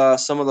took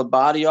some of the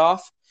body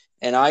off,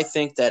 and I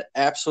think that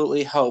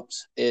absolutely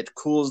helps. It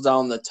cools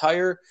down the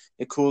tire,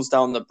 it cools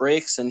down the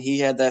brakes, and he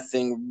had that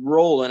thing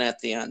rolling at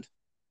the end.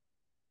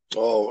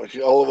 Oh,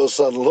 all of a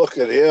sudden, look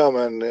at him,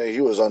 and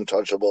he was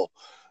untouchable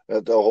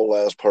at the whole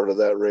last part of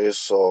that race.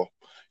 So,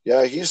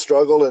 yeah, he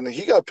struggled, and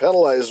he got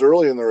penalized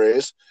early in the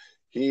race.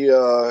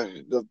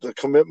 The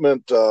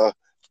commitment,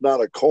 it's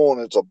not a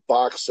cone, it's a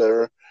box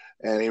there,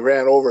 and he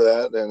ran over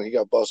that, and he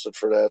got busted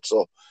for that.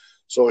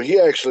 So he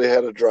actually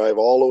had to drive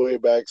all the way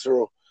back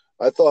through.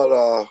 I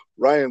thought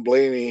Ryan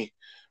Blaney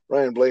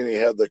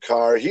had the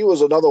car. He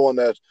was another one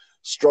that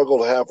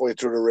struggled halfway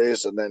through the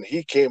race, and then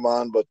he came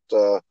on, but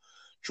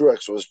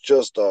Truex was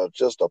just a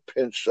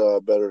pinch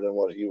better than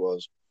what he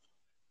was.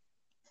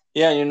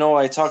 Yeah,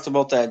 I talked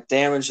about that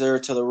damage there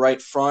to the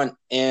right front,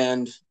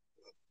 and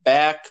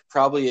back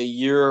probably a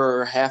year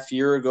or half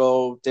year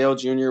ago, Dale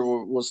Jr.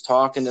 Was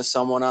talking to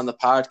someone on the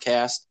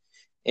podcast,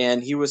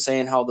 and he was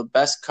saying how the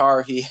best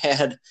car he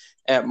had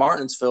at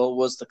Martinsville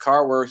was the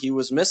car where he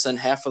was missing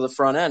half of the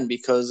front end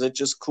because it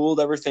just cooled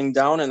everything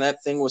down, and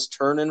that thing was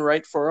turning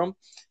right for him,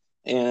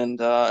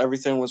 and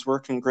everything was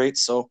working great.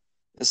 So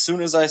as soon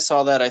as I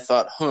saw that, I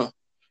thought,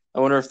 I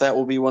wonder if that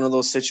will be one of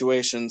those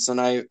situations, and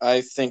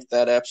I think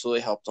that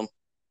absolutely helped him.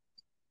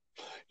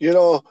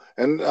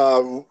 And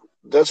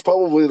that's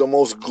probably the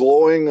most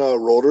glowing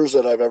rotors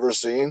that I've ever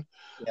seen.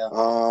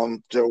 Yeah.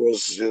 There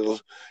was,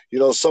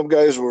 some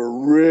guys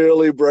were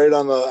really bright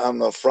on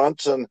the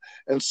front and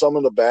some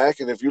in the back.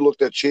 And if you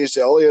looked at Chase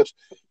Elliott,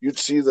 you'd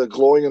see the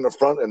glowing in the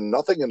front and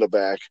nothing in the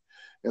back.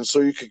 And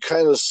so you could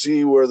kind of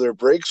see where their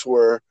brakes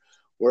were,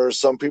 where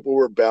some people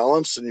were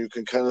balanced, and you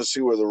can kind of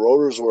see where the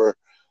rotors were.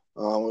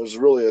 It was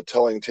really a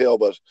telling tale.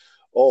 But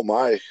oh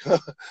my,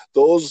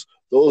 those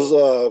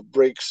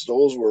brakes,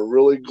 those were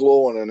really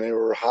glowing and they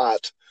were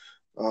hot.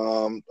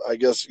 I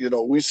guess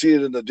we see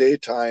it in the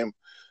daytime,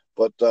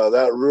 but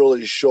that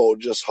really showed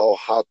just how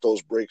hot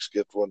those brakes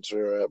get once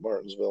they're at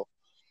Martinsville.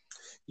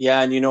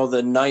 Yeah, and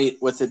the night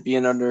with it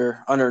being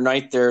under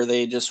night there,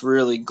 they just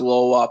really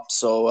glow up.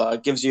 So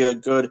it gives you a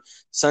good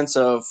sense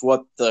of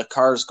what the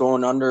car's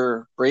going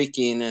under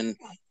braking and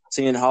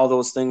seeing how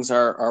those things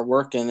are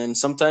working. And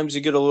sometimes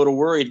you get a little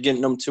worried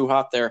getting them too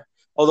hot there.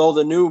 Although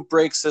the new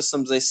brake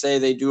systems, they say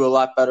they do a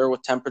lot better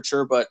with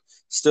temperature, but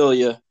still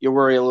you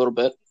worry a little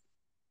bit.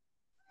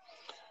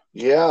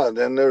 Yeah, and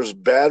then there's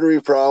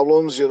battery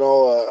problems.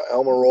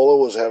 Almirola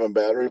was having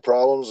battery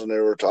problems, and they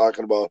were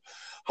talking about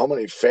how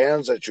many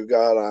fans that you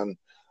got on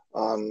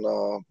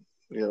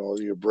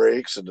your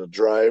brakes and the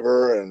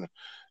driver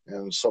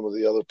and some of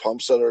the other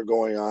pumps that are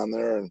going on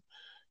there, and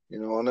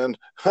then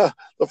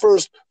the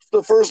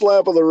first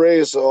lap of the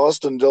race,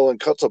 Austin Dillon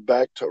cuts a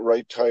back to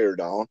right tire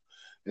down,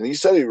 and he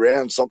said he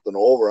ran something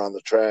over on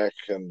the track,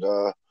 and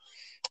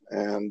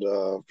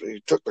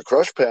he took the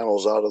crush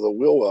panels out of the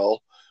wheel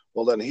well.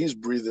 Well, then he's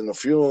breathing the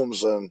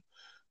fumes, and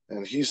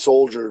he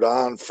soldiered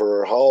on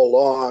for how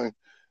long,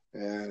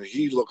 and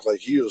he looked like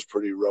he was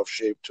pretty rough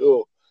shape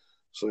too,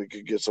 so he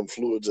could get some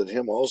fluids in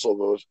him also.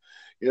 But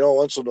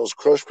once those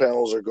crush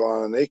panels are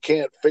gone and they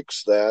can't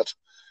fix that,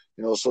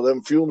 so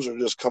them fumes are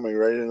just coming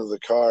right into the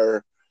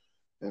car,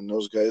 and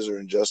those guys are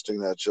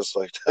ingesting that just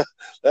like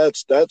that.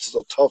 That's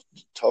a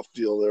tough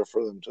deal there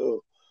for them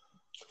too.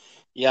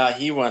 Yeah,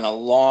 he went a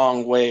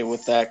long way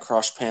with that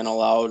crush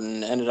panel out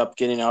and ended up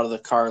getting out of the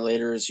car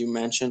later, as you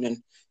mentioned.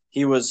 And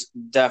he was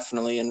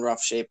definitely in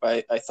rough shape.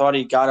 I thought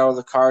he got out of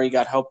the car, he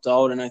got helped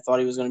out, and I thought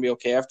he was going to be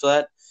okay after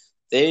that.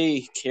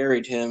 They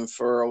carried him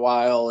for a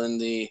while in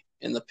the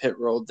pit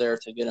road there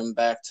to get him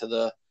back to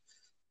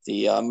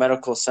the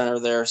medical center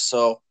there.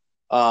 So,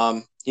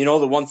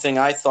 the one thing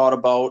I thought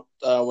about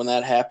when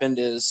that happened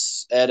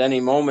is at any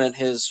moment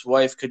his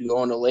wife could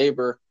go into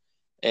labor,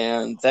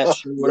 and that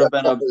sure would have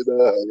been a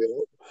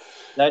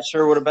that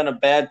sure would have been a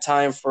bad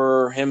time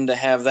for him to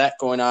have that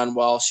going on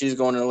while she's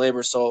going into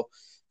labor. So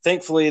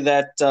thankfully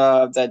that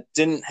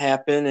didn't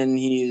happen and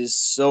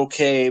he's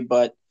okay.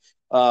 But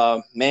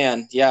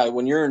man, yeah,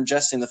 when you're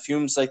ingesting the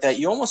fumes like that,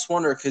 you almost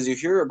wonder, because you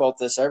hear about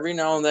this every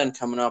now and then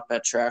coming up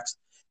at tracks.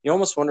 You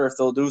almost wonder if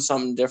they'll do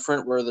something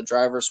different where the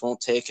drivers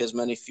won't take as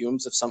many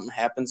fumes if something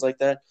happens like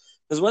that.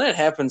 Because when it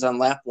happens on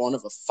lap one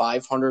of a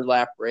 500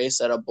 lap race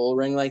at a bull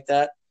ring like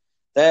that,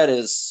 that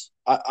is,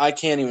 I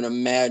can't even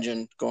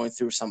imagine going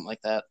through something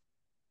like that.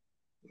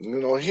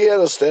 He had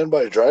a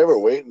standby driver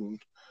waiting,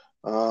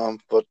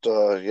 but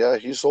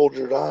he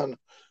soldiered on,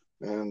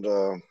 and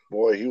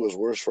boy, he was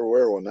worse for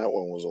wear when that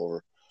one was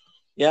over.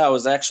 Yeah, it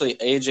was actually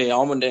AJ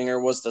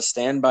Allmendinger was the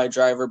standby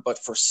driver, but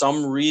for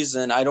some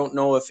reason, I don't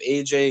know if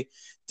AJ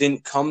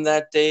didn't come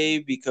that day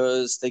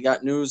because they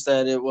got news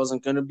that it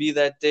wasn't going to be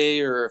that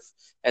day, or if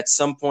at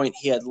some point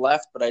he had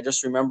left. But I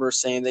just remember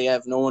saying they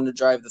have no one to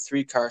drive the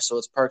 3 car, so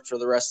it's parked for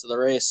the rest of the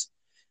race.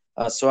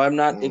 So I'm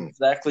not Mm.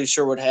 exactly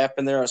sure what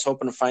happened there. I was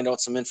hoping to find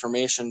out some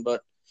information,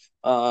 but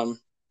um,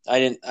 I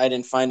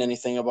didn't find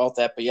anything about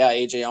that. But yeah,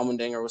 AJ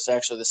Allmendinger was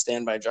actually the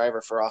standby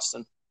driver for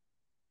Austin.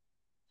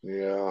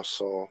 Yeah,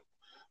 so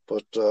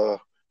but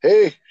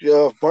hey,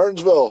 yeah,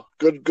 Martinsville,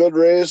 good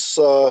race.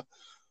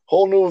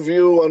 Whole new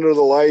view under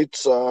the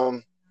lights.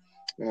 And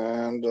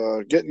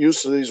getting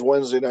used to these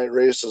Wednesday night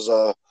races.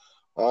 I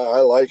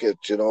like it.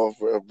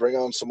 Bring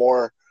on some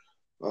more.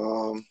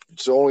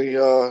 It's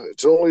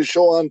the only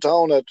show on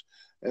town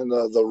and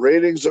the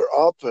ratings are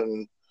up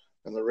and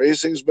the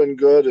racing's been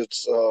good.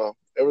 It's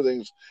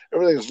everything's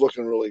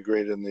looking really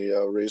great in the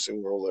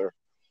racing world there.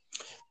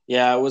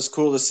 Yeah, it was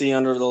cool to see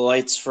under the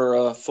lights for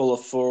a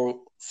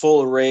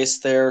full race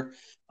there.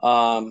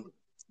 Um,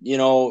 you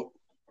know,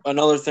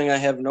 Another thing I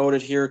have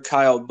noted here: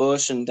 Kyle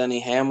Busch and Denny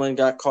Hamlin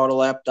got caught a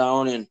lap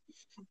down, and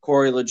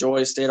Corey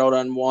LaJoie stayed out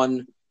on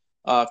one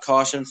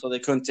caution, so they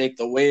couldn't take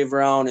the wave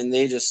round, and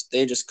they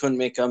just couldn't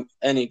make up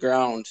any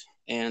ground,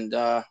 and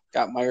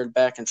got mired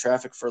back in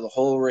traffic for the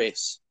whole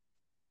race.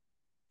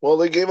 Well,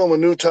 they gave him a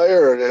new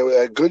tire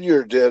at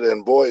Goodyear did,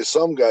 and boy,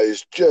 some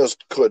guys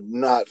just could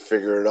not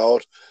figure it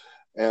out.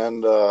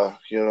 And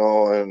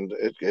and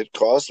it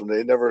cost them.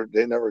 They never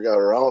got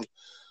around.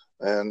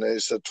 And they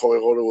said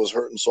Toyota was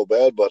hurting so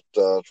bad, but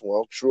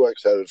well,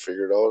 Truex had it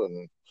figured out,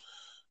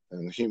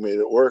 and he made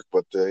it work.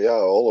 But yeah,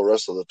 all the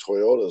rest of the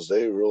Toyotas,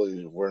 they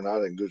really were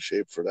not in good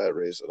shape for that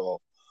race at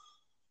all.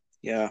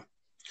 Yeah.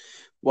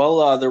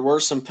 Well, there were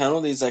some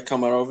penalties that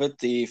come out of it.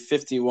 The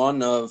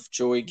 51 of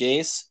Joey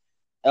Gase,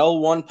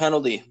 L1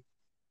 penalty,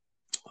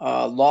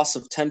 loss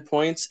of 10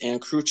 points,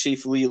 and crew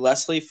chief Lee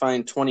Leslie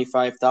fined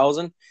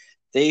 25,000.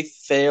 They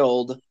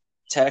failed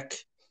Tech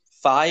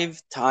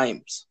 5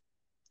 times.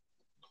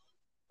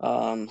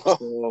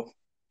 So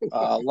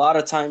a lot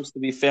of times to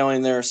be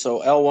failing there. So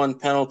L1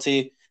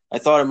 penalty. I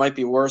thought it might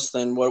be worse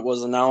than what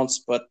was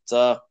announced, but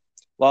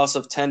loss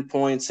of 10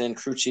 points and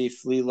crew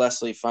chief Lee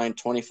Leslie fined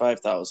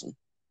 25,000.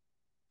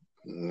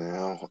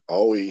 Yeah,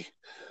 oh,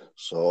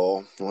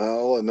 so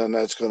well, and then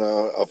that's going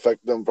to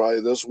affect them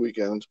probably this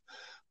weekend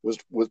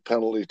with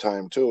penalty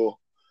time too.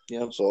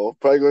 Yep. So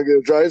probably going to get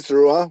a drive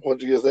through, huh? What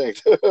do you think?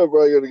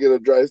 Probably going to get a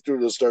drive through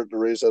to start the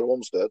race at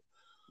Homestead.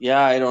 Yeah,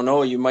 I don't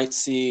know. You might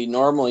see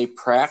normally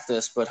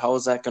practice, but how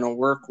is that going to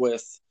work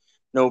with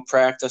no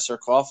practice or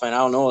qualifying? I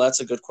don't know.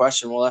 That's a good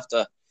question. We'll have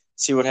to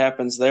see what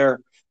happens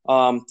there.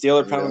 The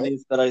other Yeah.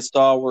 penalties that I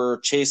saw were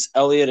Chase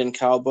Elliott and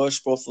Kyle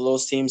Busch. Both of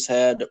those teams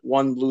had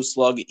one blue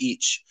slug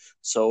each.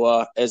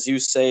 So, as you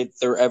say,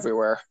 they're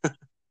everywhere.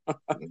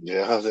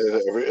 Yeah,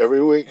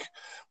 every week.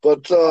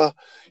 But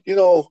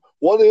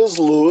what is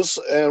loose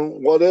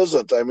and what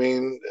isn't? I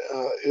mean,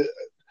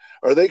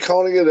 are they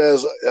counting it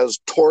as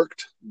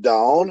torqued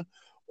down,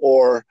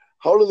 or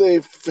how do they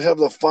have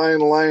the fine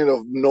line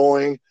of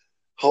knowing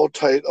how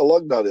tight a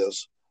lug nut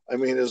is? I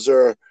mean, is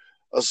there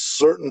a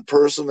certain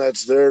person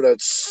that's there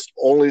that's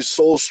only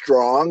so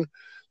strong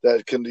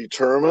that can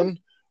determine,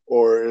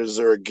 or is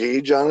there a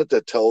gauge on it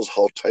that tells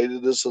how tight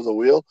it is to the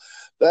wheel?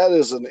 That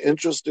is an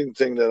interesting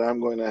thing that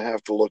I'm going to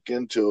have to look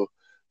into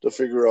to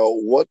figure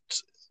out what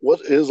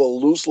is a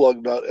loose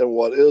lug nut and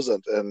what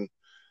isn't. And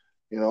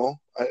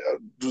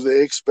do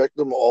they expect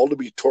them all to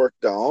be torqued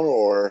down,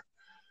 or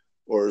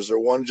is there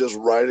one just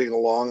riding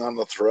along on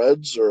the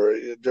threads, or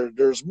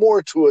there's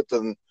more to it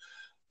than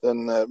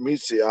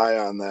meets the eye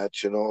on that,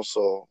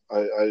 So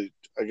I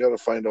got to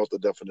find out the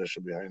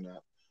definition behind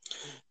that.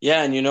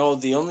 Yeah, and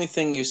the only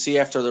thing you see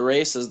after the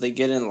race is they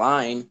get in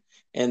line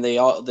and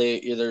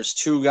there's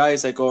two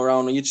guys that go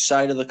around each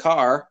side of the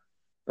car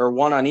or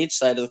one on each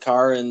side of the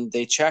car and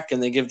they check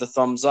and they give the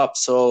thumbs up.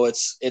 So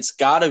it's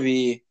got to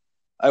be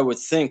I would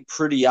think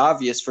pretty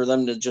obvious for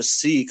them to just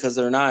see because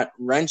they're not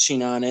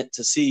wrenching on it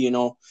to see,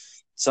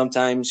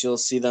 sometimes you'll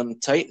see them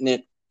tighten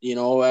it,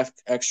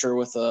 extra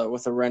with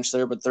a wrench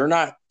there, but they're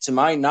not to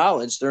my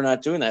knowledge, they're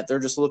not doing that. They're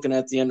just looking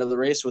at the end of the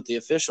race with the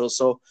officials.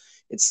 So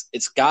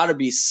it's got to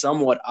be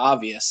somewhat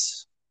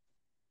obvious.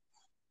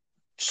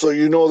 So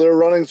they're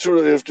running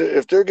through it.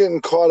 If they're getting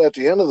caught at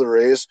the end of the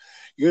race,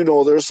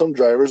 there's some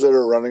drivers that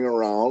are running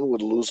around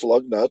with loose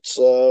lug nuts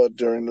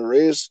during the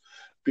race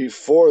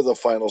before the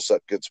final set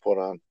gets put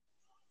on.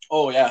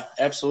 Oh yeah,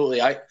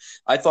 absolutely.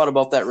 I thought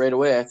about that right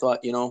away. I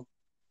thought,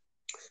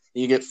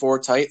 you get 4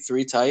 tight,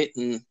 3 tight,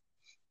 and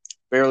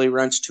barely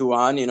wrench 2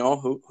 on.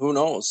 Who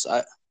knows?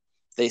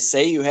 They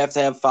say you have to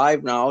have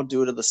 5 now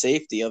due to the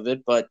safety of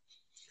it, but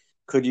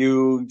could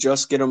you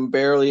just get them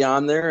barely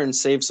on there and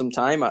save some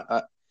time?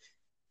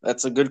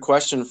 That's a good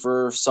question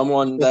for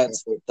someone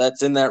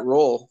that's in that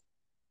role.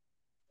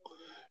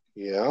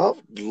 Yeah,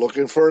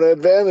 looking for an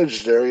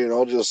advantage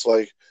there, just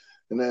like,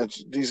 and then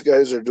these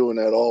guys are doing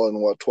that all in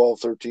what, 12,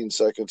 13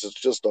 seconds. It's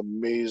just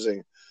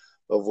amazing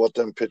of what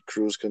them pit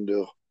crews can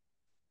do.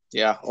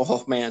 Yeah.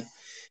 Oh man.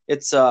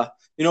 it's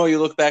you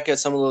look back at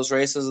some of those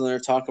races and they're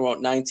talking about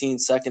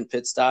 19-second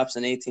pit stops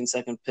and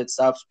 18-second pit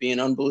stops being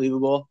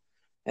unbelievable,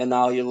 and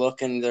now you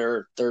look and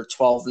they're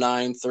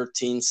 12-9,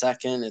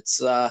 13-second.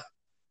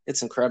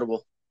 It's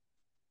incredible.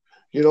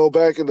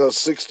 Back in the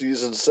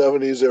 60s and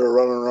 70s, they were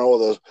running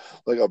around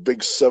with a big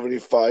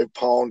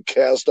 75-pound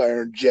cast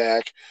iron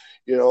jack,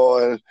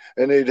 and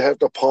they'd have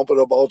to pump it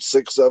about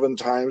 6-7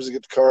 times to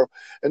get the car.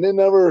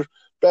 And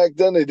back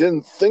then, they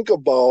didn't think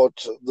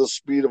about the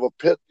speed of a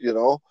pit,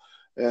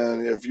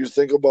 And if you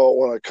think about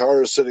when a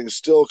car is sitting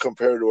still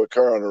compared to a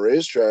car on a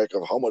racetrack,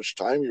 of how much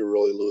time you're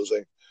really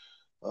losing.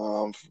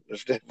 Um,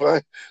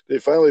 they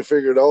finally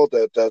figured out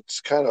that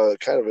that's kind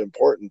of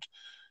important,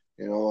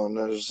 and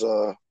there's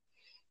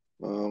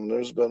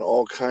been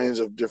all kinds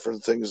of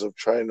different things of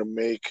trying to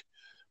make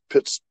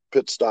pit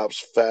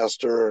stops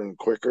faster and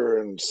quicker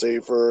and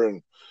safer,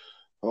 and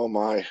oh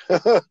my,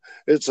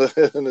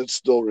 it's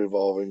still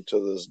revolving to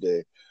this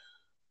day.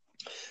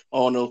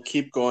 Oh, no,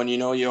 keep going.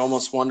 You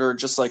almost wonder,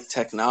 just like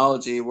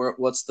technology,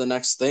 what's the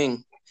next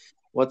thing?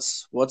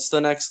 What's the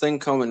next thing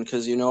coming?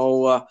 Because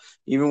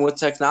even with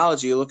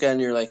technology, you look at it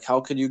and you're like, how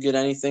could you get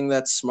anything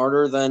that's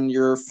smarter than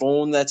your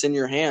phone that's in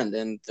your hand?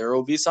 And there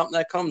will be something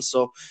that comes.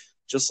 So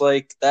just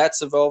like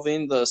that's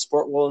evolving, the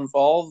sport will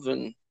evolve,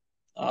 and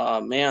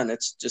man,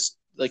 it's just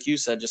like you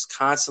said, just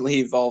constantly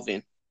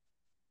evolving.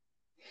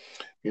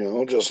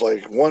 Just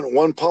like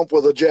one pump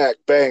with a jack,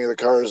 bang, the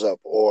car's up.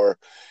 Or,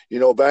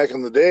 back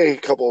in the day,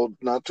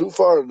 not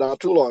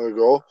too long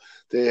ago,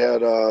 they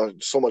had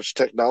so much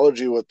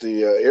technology with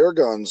the air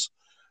guns,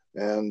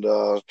 and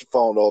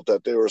found out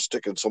that they were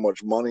sticking so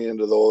much money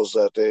into those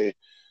that they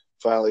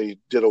finally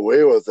did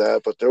away with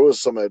that. But there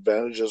was some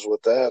advantages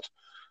with that.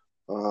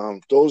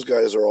 Those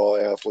guys are all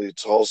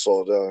athletes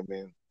also. I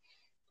mean,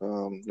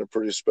 they're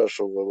pretty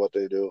special with what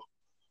they do.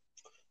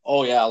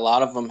 Oh yeah, a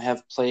lot of them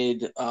have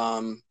played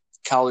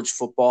college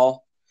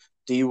football,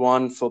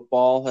 D1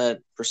 football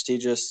at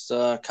prestigious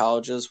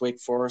colleges. Wake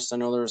Forest. I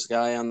know there was a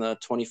guy on the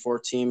 24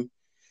 team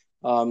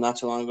not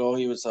too long ago.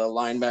 He was a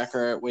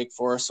linebacker at Wake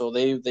Forest. So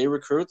they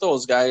recruit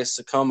those guys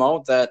to come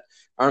out that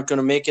aren't going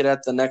to make it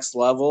at the next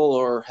level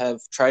or have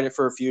tried it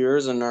for a few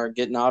years and are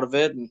getting out of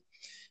it. And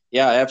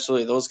yeah,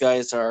 absolutely, those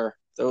guys are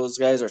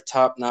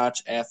top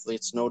notch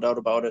athletes, no doubt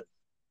about it.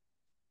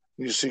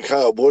 You see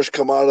Kyle Busch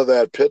come out of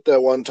that pit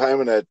that one time,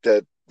 and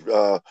that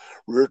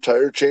rear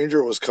tire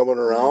changer was coming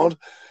around,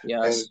 and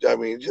Yes. I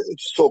mean,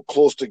 it's so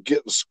close to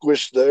getting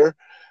squished there.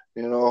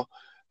 You know,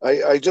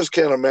 I just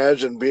can't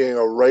imagine being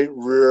a right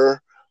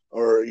rear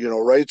or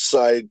right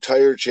side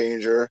tire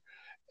changer,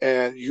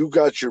 and you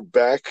got your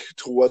back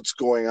to what's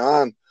going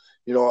on.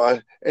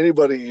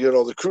 Anybody,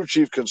 the crew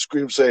chief can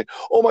scream, say,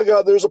 "Oh my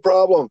God, there's a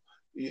problem."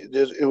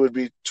 It would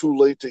be too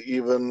late to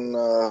even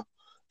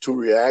to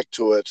react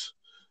to it,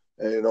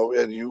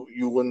 and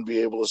you wouldn't be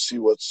able to see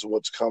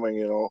what's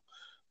coming.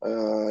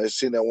 I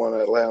seen that one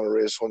Atlanta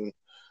race when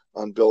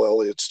on Bill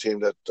Elliott's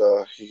team that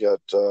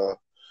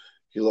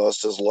he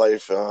lost his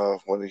life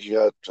when he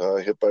got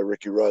hit by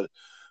Ricky Rudd,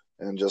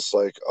 and just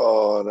like,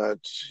 oh, and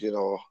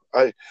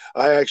I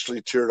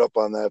actually teared up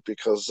on that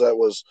because that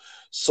was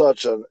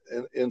such an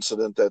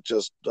incident that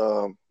just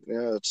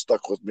it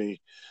stuck with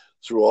me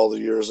through all the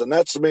years, and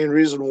that's the main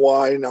reason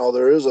why now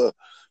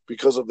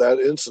because of that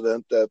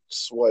incident,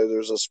 that's why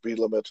there's a speed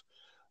limit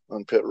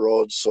on pit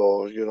roads.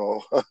 So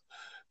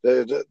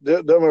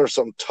them are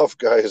some tough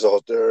guys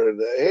out there,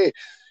 and hey,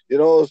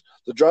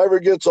 the driver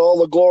gets all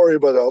the glory,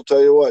 but I'll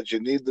tell you what, you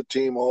need the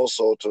team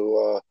also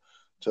to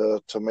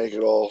make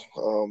it all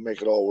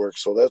work.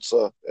 So that's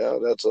a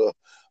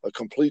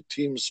complete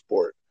team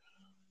sport.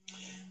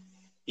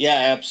 Yeah,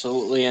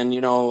 absolutely. And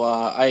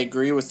I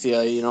agree with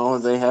you.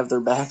 They have their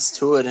backs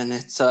to it, and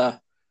it's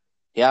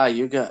yeah,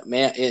 you got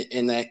man.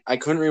 I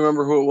couldn't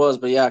remember who it was,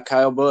 but yeah,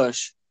 Kyle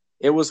Busch.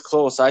 It was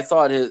close. I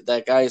thought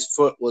that guy's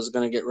foot was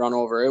going to get run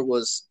over. It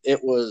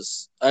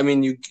was. I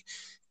mean, you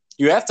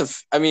have to.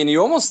 I mean,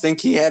 you almost think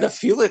he had to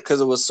feel it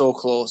because it was so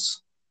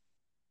close.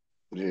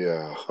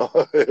 Yeah,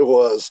 it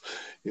was.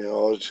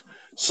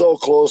 So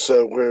close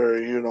that where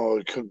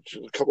a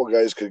couple of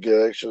guys could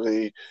get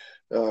actually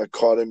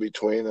caught in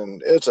between,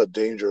 and it's a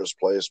dangerous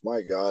place.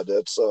 My God,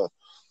 that's a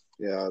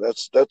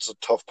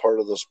tough part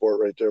of the sport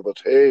right there. But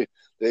hey,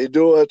 they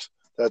do it.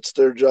 That's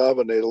their job,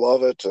 and they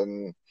love it.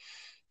 And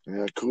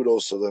yeah,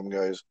 kudos to them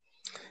guys.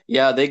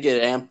 Yeah, they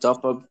get amped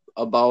up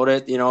about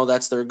it.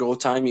 That's their go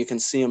time. You can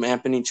see them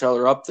amping each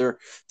other up. They're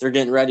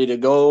getting ready to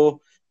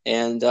go.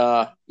 And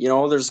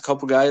there's a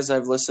couple guys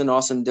I've listened.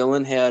 Austin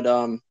Dillon had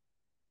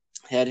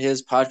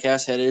his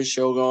podcast, had his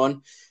show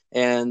going,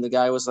 and the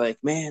guy was like,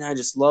 "Man, I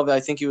just love it." I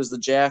think he was the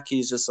Jack.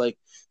 He's just like,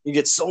 you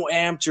get so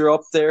amped, you're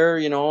up there,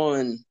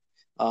 and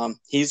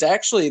he's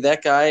actually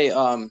that guy,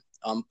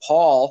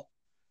 Paul.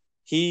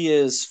 He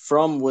is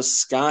from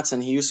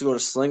Wisconsin. He used to go to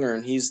Slinger,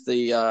 and he's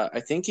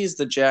I think he's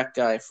the Jack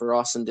guy for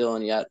Austin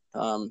Dillon yet.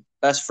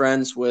 Best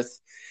friends with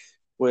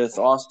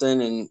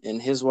Austin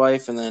and his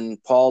wife, and then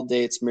Paul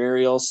dates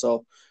Mariel.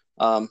 So,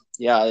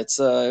 yeah,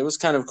 it was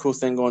kind of a cool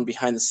thing going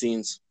behind the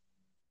scenes.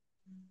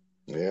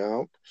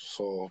 Yeah.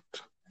 So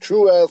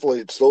True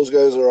athletes, those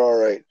guys are all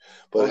right.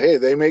 But hey,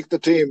 they make the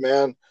team,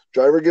 man.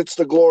 Driver gets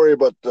the glory,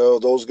 but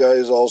those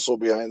guys also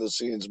behind the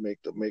scenes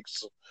makes the No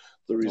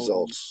doubt.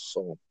 results.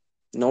 So,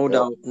 No yep.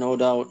 doubt. No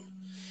doubt.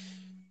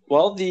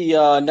 Well,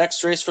 the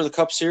next race for the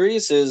Cup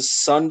Series is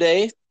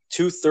Sunday,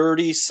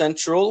 2:30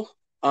 Central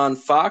on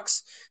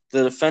Fox.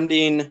 The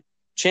defending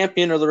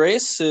champion of the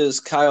race is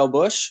Kyle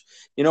Busch.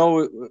 You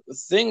know, the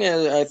thing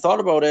I thought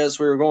about as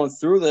we were going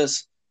through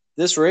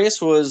this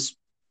race was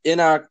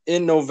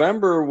in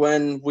November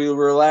when we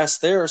were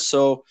last there.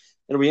 So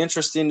it'll be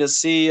interesting to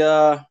see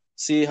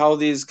how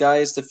these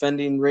guys,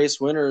 defending race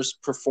winners,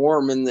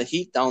 perform in the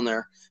heat down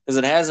there, because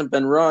it hasn't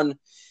been run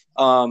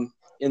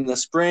in the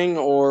spring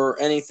or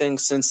anything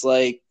since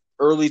like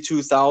early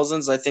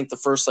 2000s. I think the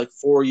first like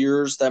 4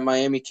 years that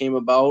Miami came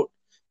about,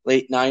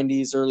 late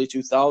 90s, early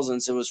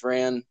 2000s, it was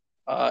ran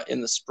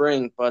in the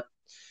spring. But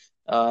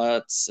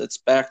it's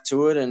back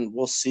to it, and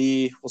we'll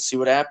see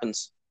what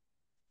happens.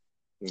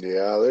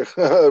 Yeah,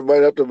 they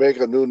might have to make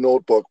a new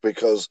notebook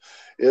because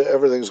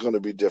everything's going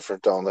to be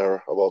different down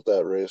there about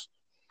that race.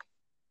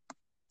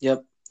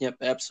 Yep,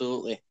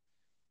 absolutely.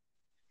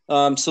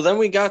 So then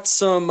we got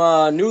some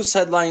news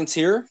headlines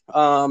here.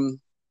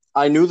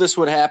 I knew this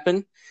would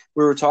happen.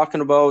 We were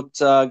talking about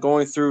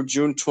going through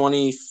June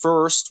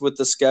 21st with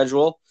the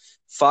schedule.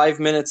 5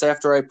 minutes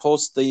after I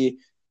post the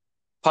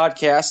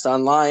podcast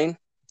online,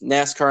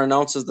 NASCAR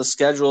announces the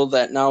schedule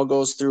that now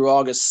goes through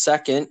August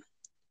 2nd.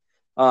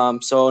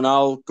 So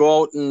now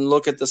go out and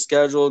look at the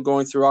schedule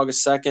going through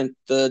August 2nd.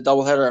 The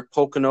doubleheader at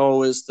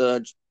Pocono is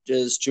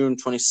June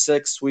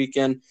 26th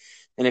weekend,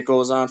 and it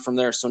goes on from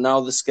there. So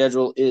now the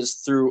schedule is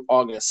through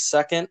August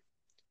 2nd.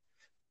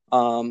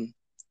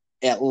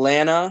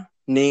 Atlanta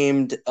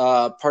named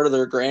part of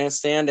their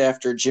grandstand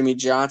after Jimmy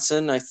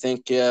Johnson. I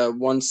think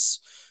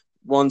one's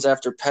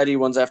after Petty,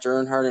 one's after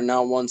Earnhardt, and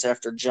now one's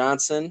after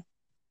Johnson.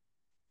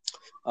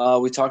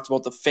 We talked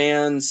about the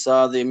fans,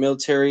 the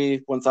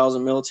military,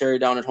 1,000 military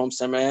down at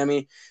Homestead,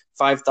 Miami,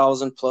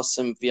 5,000 plus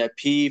some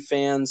VIP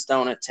fans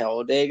down at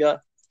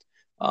Talladega.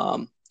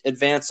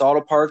 Advanced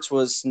Auto Parts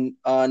was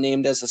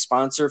named as a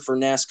sponsor for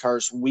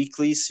NASCAR's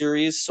weekly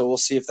series, so we'll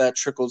see if that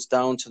trickles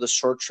down to the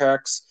short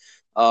tracks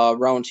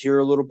around here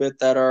a little bit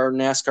that are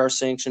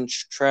NASCAR-sanctioned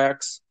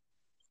tracks.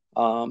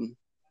 Bubba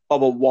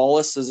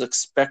Wallace is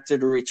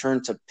expected to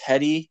return to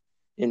Petty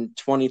in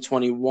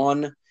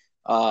 2021.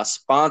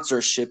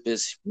 Sponsorship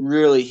is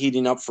really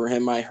heating up for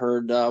him, I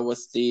heard,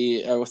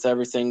 with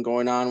everything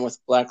going on with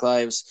Black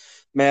Lives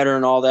Matter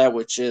and all that,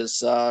 which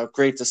is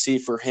great to see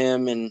for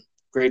him and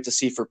great to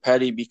see for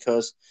Petty,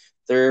 because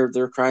they're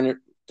trying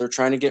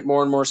to get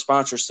more and more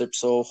sponsorship.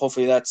 So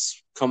hopefully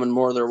that's coming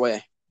more their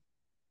way.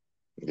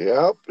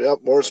 Yep,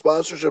 more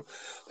sponsorship.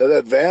 That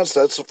Advanced,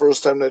 that's the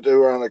first time that they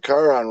were on a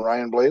car, on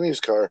Ryan Blaney's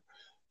car,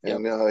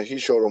 and he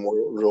showed them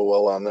real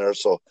well on there.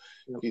 So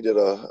he did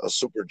a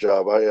super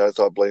job. I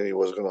thought Blaney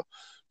was going to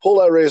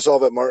pull that race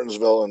off at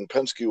Martinsville, and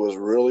Penske was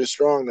really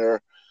strong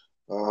there.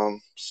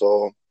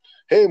 So,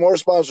 hey, more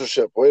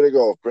sponsorship. Way to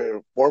go.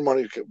 More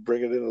money,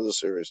 bring it into the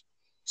series.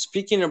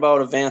 Speaking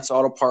about Advanced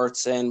Auto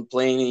Parts and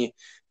Blaney,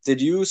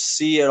 did you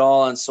see it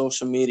all on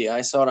social media?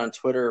 I saw it on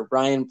Twitter.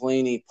 Ryan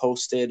Blaney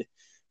posted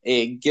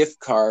a gift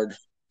card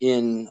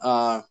in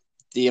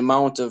the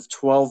amount of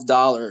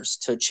 $12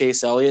 to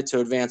Chase Elliott to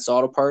Advanced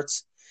Auto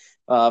Parts.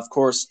 Of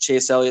course,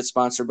 Chase Elliott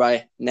sponsored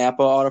by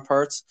Napa Auto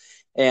Parts.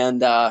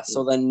 And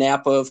so then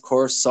Napa, of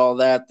course, saw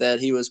that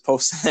he was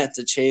posting that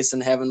to Chase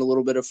and having a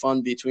little bit of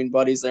fun between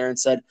buddies there, and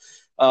said,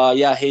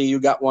 hey,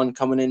 you got one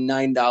coming in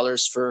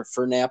 $9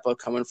 for Napa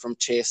coming from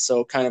Chase.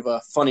 So kind of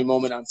a funny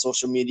moment on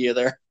social media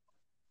there.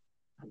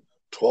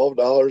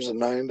 $12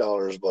 and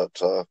 $9,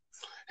 but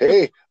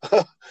hey,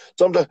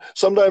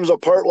 sometimes a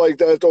part like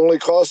that only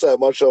costs that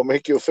much. It'll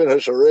make you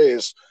finish a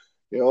race.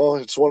 You know,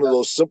 it's one of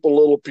those simple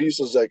little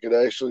pieces that could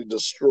actually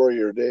destroy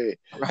your day.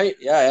 Right?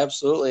 Yeah,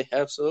 absolutely.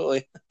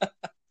 The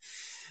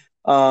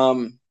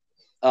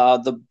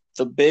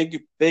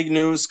big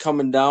news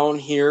coming down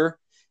here.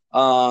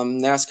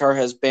 NASCAR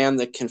has banned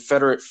the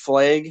Confederate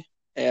flag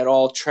at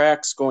all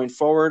tracks going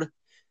forward.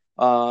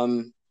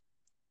 That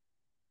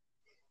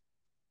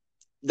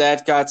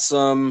got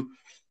some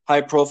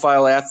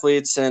high-profile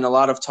athletes and a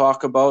lot of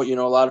talk about.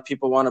 A lot of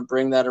people want to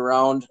bring that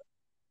around.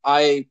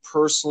 I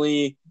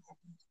personally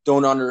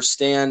don't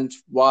understand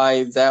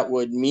why that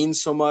would mean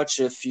so much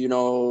if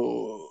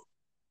most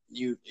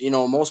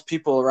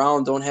people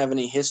around don't have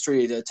any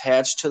history to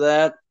attach to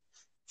that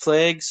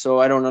flag. So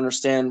I don't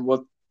understand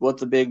what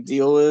the big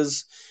deal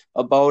is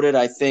about it.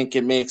 I think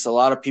it makes a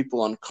lot of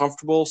people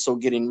uncomfortable. So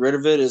getting rid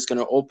of it is going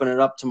to open it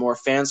up to more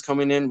fans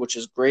coming in, which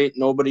is great.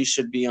 Nobody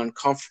should be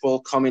uncomfortable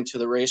coming to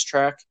the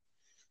racetrack.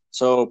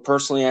 So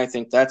personally, I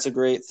think that's a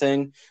great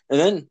thing. And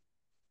then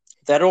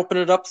that opened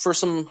it up for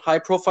some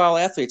high-profile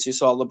athletes. You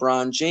saw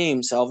LeBron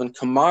James, Alvin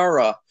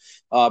Kamara,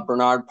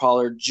 Bernard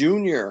Pollard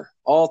Jr.,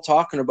 all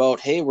talking about,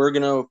 hey, we're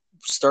going to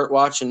start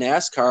watching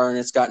NASCAR, and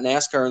it's got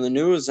NASCAR in the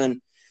news.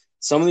 And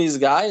some of these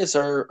guys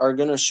are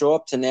going to show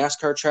up to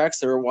NASCAR tracks.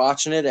 They were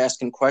watching it,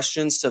 asking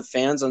questions to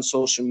fans on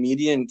social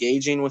media,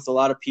 engaging with a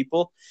lot of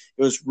people.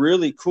 It was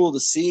really cool to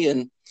see.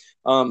 And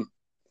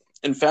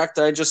in fact,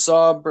 I just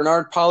saw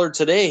Bernard Pollard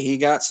today. He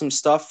got some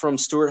stuff from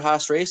Stewart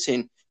Haas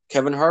Racing,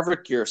 Kevin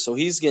Harvick gear, so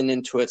he's getting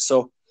into it.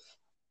 So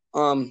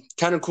kind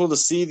of cool to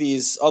see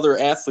these other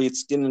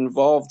athletes getting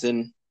involved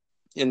in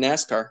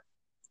NASCAR.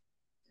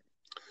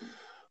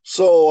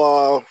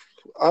 So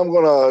I'm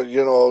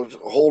gonna,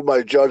 hold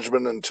my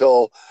judgment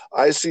until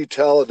I see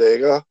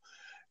Talladega,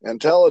 and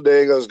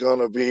Talladega is going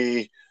to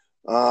be.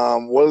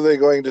 What are they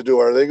going to do?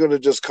 Are they going to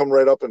just come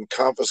right up and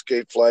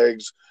confiscate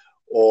flags,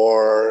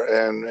 or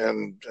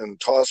and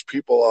toss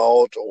people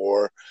out,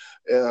 or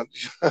and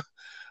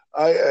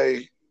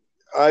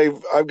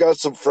I've got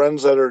some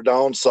friends that are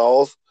down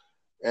south,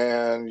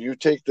 and you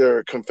take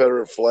their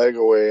Confederate flag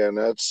away, and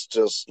that's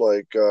just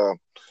like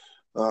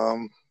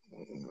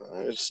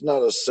it's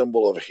not a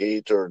symbol of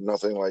hate or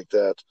nothing like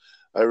that.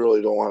 I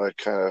really don't want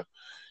to kind of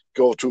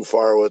go too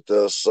far with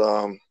this.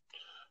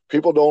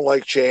 People don't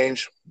like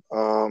change.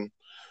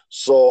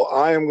 So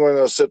I am going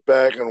to sit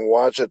back and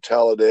watch at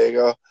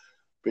Talladega,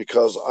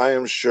 because I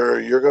am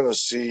sure you're going to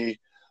see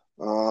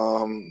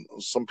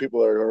some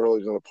people are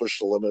really going to push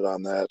the limit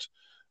on that,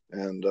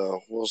 and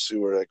we'll see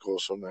where that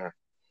goes from there.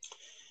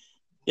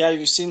 Yeah,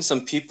 you've seen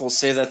some people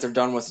say that they're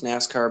done with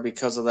NASCAR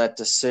because of that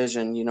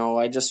decision.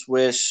 I just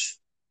wish,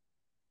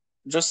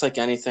 just like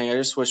anything, I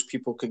just wish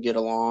people could get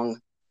along.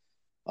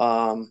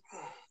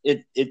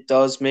 It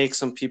does make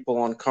some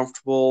people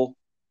uncomfortable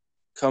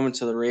coming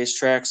to the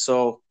racetrack.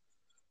 So,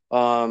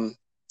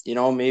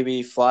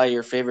 maybe fly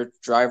your favorite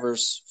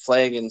driver's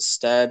flag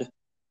instead.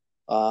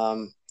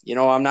 I'm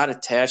not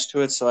attached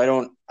to it, so I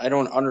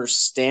don't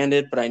understand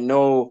it, but I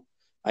know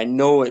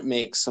it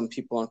makes some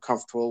people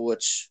uncomfortable,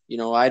 which,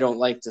 I don't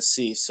like to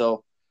see.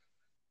 So,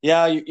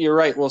 yeah, you're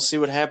right. We'll see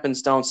what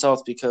happens down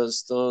south,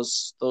 because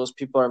those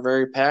people are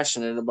very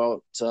passionate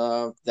about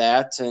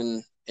that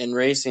and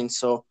racing.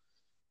 So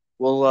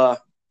we'll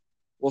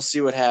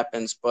see what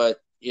happens. But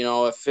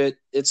if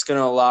it's going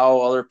to allow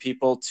other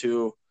people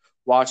to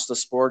watch the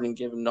sport and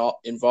get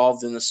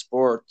involved in the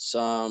sport,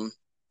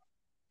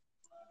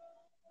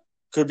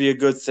 could be a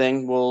good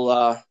thing. We'll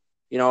I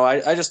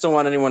just don't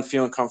want anyone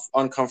feeling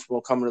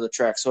uncomfortable coming to the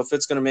track. So if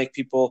it's going to make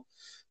people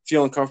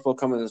feel uncomfortable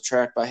coming to the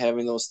track by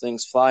having those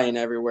things flying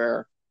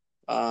everywhere,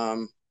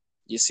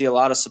 you see a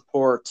lot of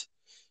support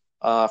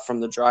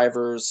from the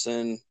drivers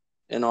and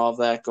all of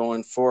that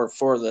going for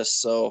this.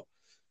 So,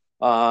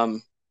 I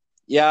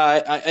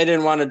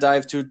didn't want to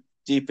dive too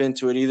deep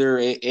into it either.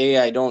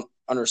 I don't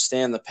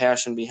understand the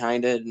passion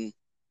behind it, and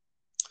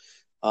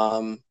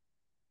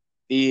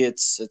B,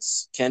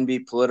 it's can be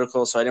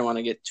political, so I didn't want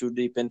to get too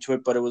deep into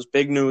it. But it was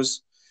big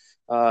news,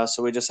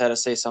 so we just had to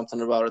say something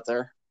about it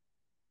there.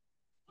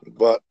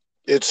 But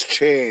it's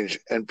change,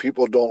 and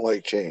people don't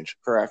like change.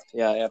 Correct.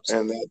 Yeah,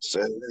 absolutely.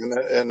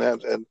 And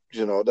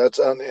that's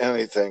on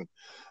anything.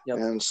 Yep.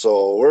 And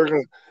so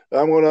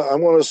I'm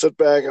gonna sit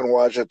back and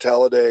watch at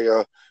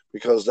Talladega,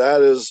 because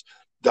that is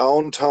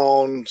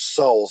downtown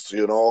South,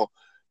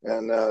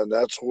 and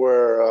that's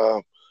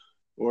where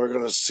we're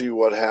going to see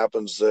what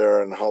happens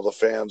there and how the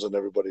fans and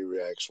everybody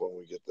reacts when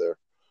we get there.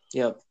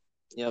 Yep.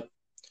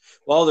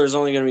 Well, there's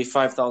only going to be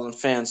 5,000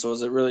 fans, so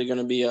is it really going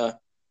to be a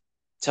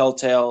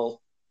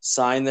telltale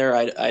sign there?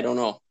 I don't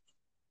know.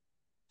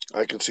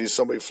 I can see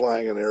somebody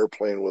flying an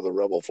airplane with a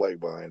rebel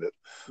flag behind it,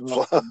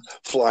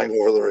 flying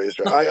over the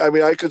racetrack.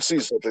 I could see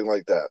something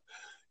like that.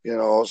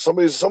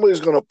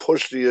 Somebody's going to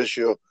push the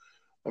issue.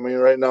 I mean,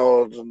 right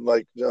now,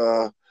 like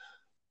they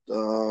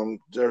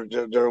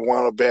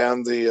want to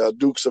ban the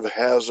Dukes of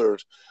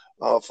Hazzard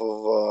off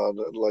of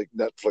like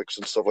Netflix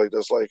and stuff like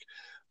this. Like,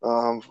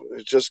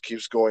 it just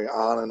keeps going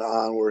on and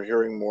on. We're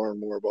hearing more and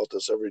more about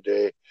this every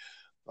day.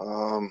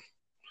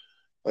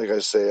 Like I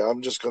say,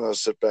 I'm just going to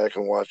sit back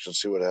and watch and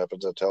see what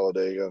happens at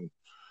Talladega,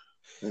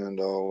 and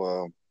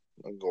I'll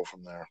go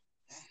from there.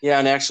 Yeah,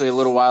 and actually a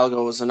little while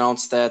ago it was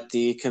announced that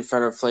the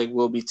Confederate flag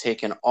will be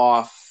taken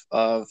off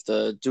of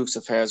the Dukes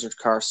of Hazzard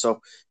car. So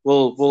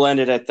we'll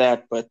end it at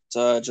that, but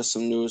just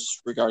some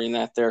news regarding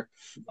that there.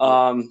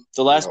 The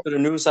last bit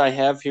of news I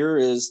have here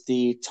is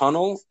the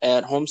tunnel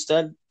at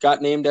Homestead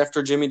got named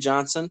after Jimmie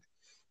Johnson.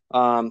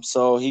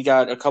 So he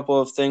got a couple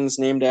of things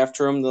named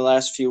after him the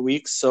last few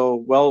weeks. So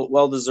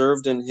well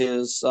deserved in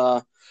his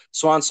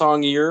swan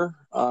song year.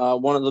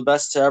 One of the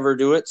best to ever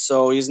do it.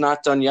 So he's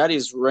not done yet.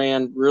 He's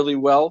ran really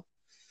well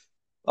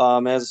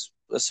as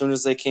soon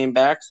as they came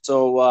back.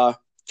 So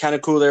kind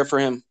of cool there for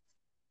him.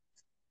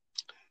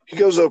 He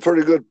gives a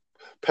pretty good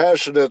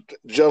passionate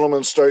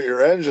gentleman start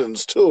your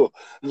engines too.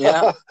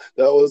 Yeah.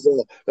 that was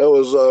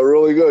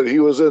really good. He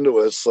was into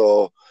it.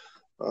 So,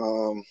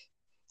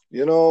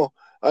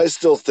 I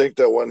still think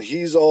that when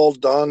he's all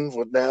done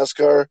with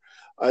NASCAR,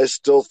 I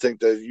still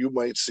think that you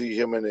might see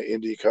him in an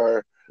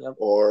IndyCar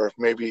or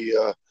maybe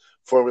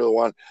Formula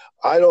One.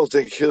 I don't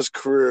think his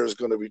career is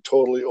going to be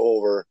totally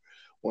over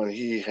when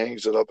he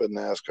hangs it up in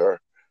NASCAR.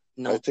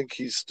 No. I think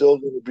he's still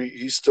going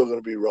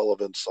to be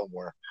relevant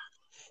somewhere.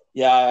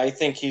 Yeah, I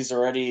think he's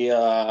already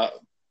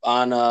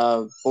on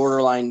a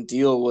borderline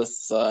deal with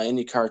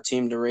IndyCar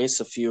team to race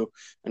a few.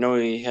 I know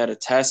he had a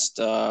test.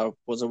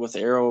 Was it with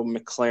Arrow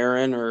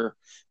McLaren or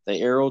the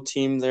Arrow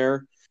team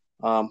there?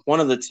 One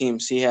of the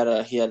teams he had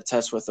a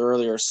test with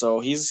earlier. So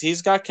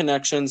he's got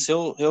connections.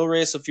 He'll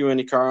race a few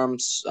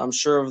IndyCar. I'm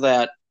sure of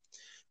that.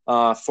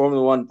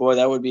 Formula One, boy,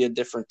 that would be a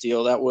different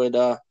deal. That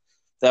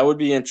would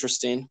be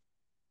interesting.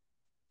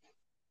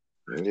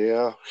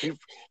 Yeah,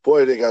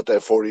 boy, they got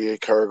that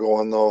 48 car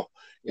going though.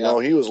 You Yeah. know,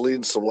 he was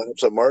leading some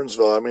laps at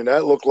Martinsville. I mean,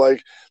 that looked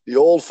like the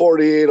old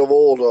 48 of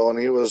old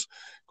when he was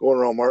going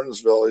around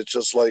Martinsville. It's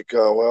just like,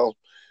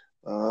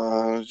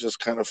 just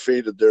kind of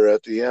faded there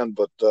at the end.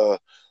 But the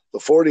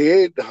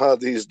 48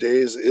 these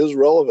days is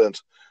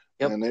relevant,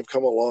 Yep. and they've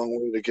come a long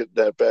way to getting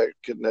that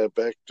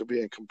back to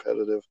being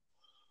competitive.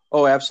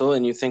 Oh, absolutely.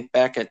 And you think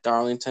back at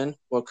Darlington,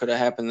 what could have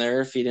happened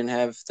there if he didn't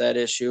have that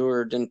issue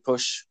or didn't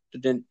push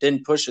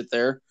it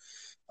there?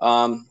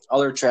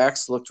 Other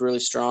tracks looked really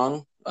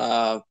strong.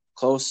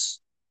 Close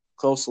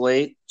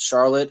late.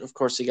 Charlotte, of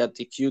course, he got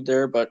DQ'd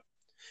there, but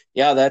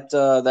yeah,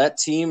 that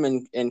team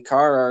and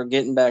car are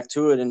getting back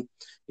to it, and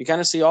you kind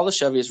of see all the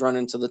Chevys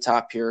running to the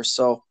top here.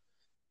 So,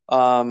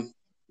 um,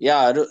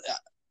 yeah,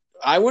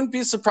 I wouldn't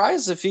be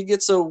surprised if he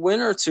gets a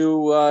win or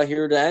two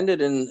here to end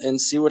it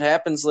and see what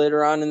happens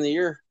later on in the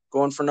year,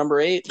 going for number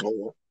 8.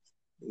 Oh,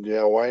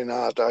 yeah, why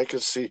not? I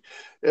could see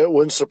it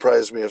wouldn't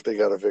surprise me if they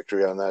got a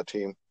victory on that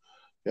team.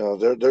 You know,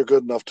 they're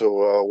good enough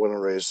to win a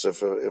race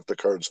if the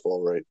cards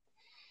fall right.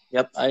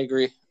 Yep, I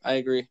agree. I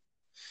agree.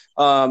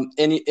 And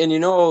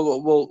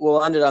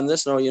we'll end it on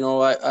this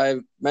note. I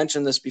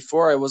mentioned this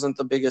before. I wasn't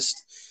the biggest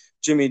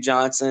Jimmy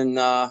Johnson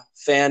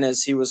fan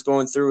as he was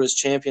going through his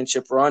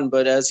championship run,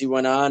 but as he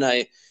went on,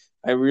 I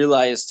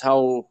realized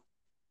how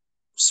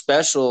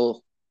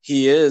special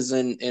he is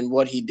and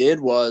what he did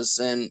was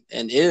and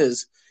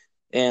is.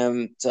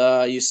 And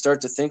you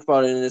start to think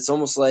about it, and it's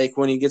almost like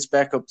when he gets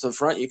back up to the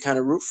front, you kind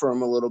of root for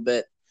him a little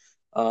bit.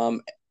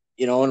 Um,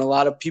 and a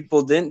lot of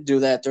people didn't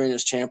do that during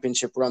his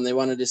championship run. They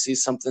wanted to see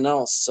something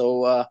else.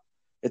 So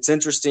it's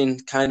interesting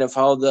kind of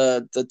how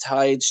the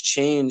tides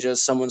change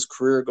as someone's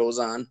career goes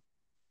on.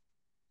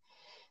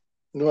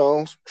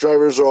 Well,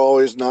 drivers are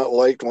always not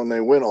liked when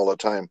they win all the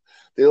time.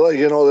 They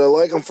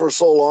like them for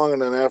so long,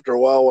 and then after a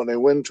while, when they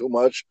win too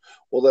much,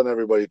 well, then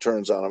everybody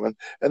turns on them,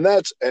 and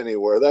that's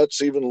anywhere.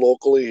 That's even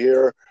locally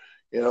here,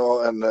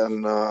 and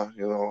then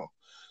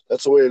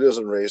that's the way it is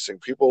in racing.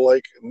 People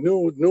like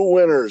new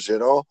winners,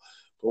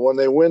 but when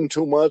they win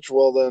too much,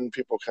 well, then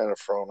people kind of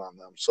frown on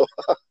them. So,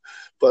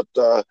 but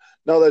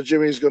now that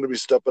Jimmy's going to be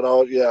stepping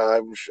out, yeah,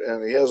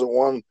 and he hasn't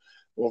won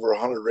over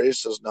 100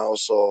 races now,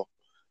 so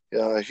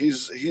yeah,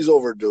 he's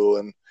overdue,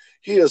 and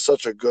he is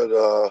such a good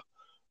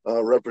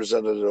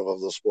representative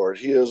of the sport.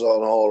 He is an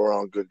all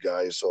around good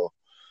guy. So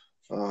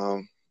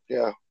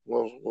yeah,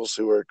 we'll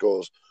see where it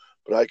goes,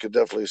 but I could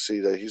definitely see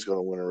that he's going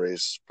to win a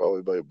race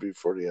probably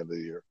before the end of the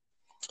year.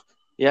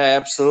 Yeah,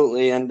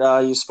 absolutely. And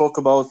you spoke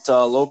about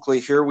locally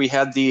here. We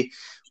had the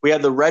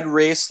red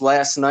race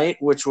last night,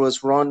 which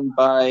was won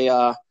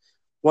by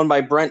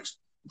Brent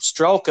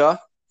Strelka.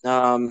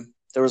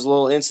 There was a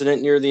little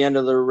incident near the end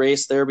of the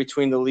race there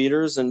between the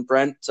leaders, and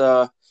Brent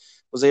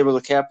was able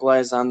to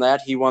capitalize on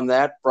that. He won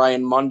that.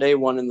 Brian Monday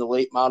won in the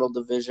late model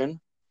division.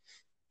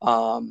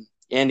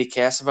 Andy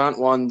Cassavant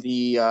won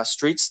the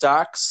street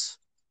stocks.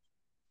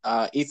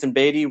 Ethan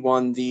Beatty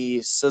won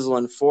the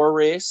Sizzling 4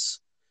 race.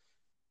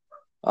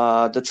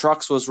 The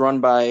trucks was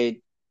run by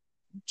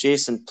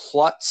Jason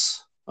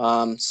Plutz.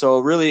 So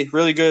really,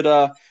 really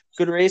good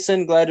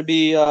racing. Glad to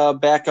be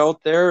back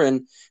out there.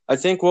 And I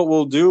think what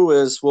we'll do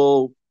is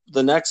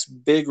the next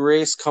big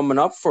race coming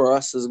up for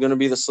us is going to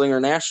be the Slinger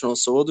National.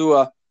 So we'll do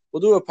a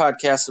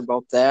podcast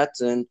about that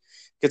and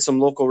get some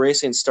local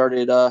racing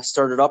started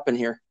up in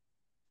here.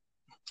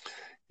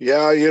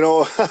 Yeah,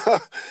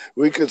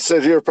 we could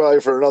sit here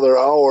probably for another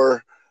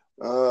hour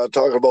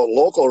talking about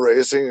local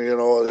racing.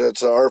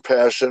 It's our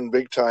passion,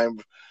 big time.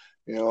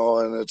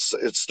 And it's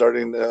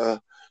starting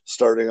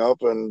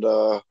up, and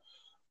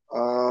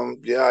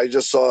yeah, I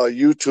just saw a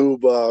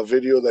YouTube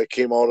video that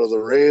came out of the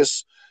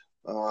race.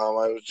 I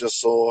was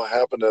just so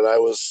happened that I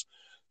was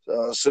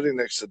sitting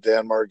next to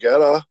Dan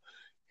Margetta.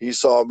 He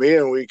saw me,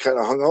 and we kind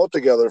of hung out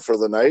together for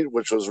the night,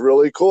 which was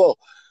really cool.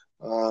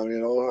 I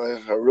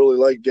really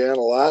like Dan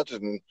a lot,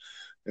 and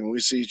we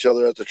see each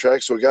other at the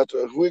track. So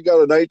we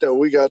got a night that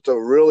we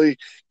really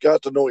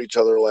got to know each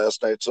other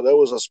last night. So that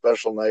was a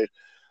special night.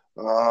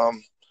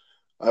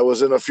 I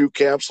was in a few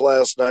camps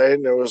last night,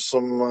 and there was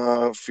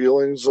some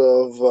feelings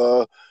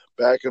of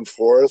back and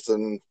forth,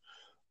 and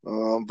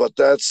but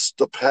that's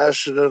the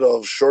passionate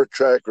of short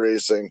track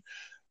racing,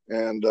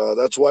 and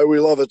that's why we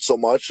love it so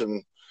much.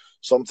 And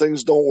some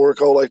things don't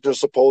work out like they're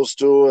supposed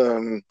to,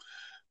 and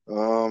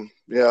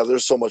yeah,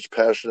 there's so much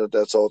passion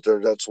that's out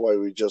there. That's why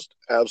we just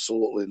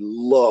absolutely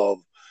love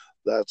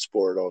that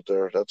sport out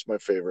there. That's my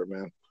favorite,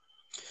 man.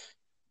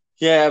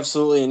 Yeah,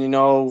 absolutely.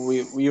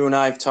 And you and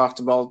I have talked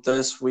about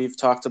this. We've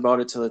talked about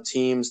it to the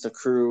teams, the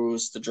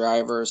crews, the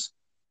drivers.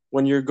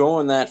 when you're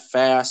going that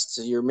fast,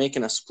 you're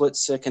making a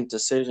split-second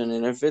decision,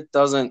 and if it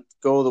doesn't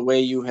go the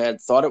way you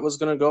had thought it was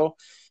going to go,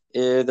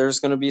 there's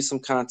going to be some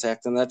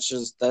contact, and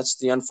that's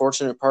the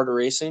unfortunate part of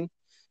racing.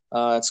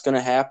 It's going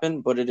to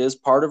happen, but it is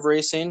part of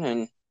racing,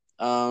 and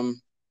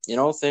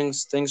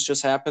things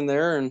just happen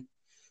there, and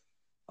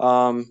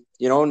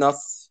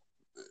nothing.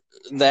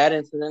 That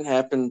incident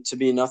happened to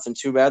be nothing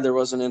too bad. There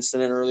was an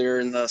incident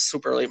earlier in the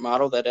super late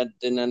model that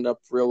didn't end up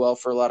real well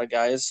for a lot of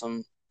guys.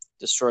 Some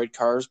destroyed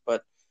cars,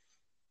 but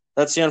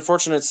that's the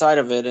unfortunate side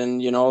of it.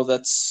 And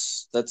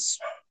that's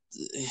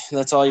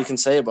all you can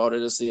say about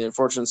it is the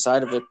unfortunate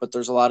side of it. But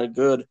there's a lot of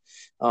good,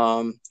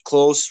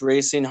 close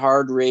racing,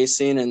 hard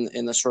racing, and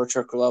in the short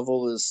track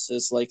level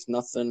is like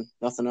nothing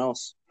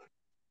else.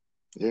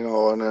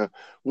 And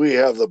we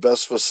have the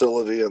best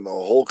facility in the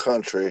whole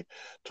country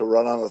to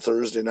run on a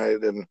Thursday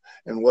night, and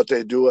what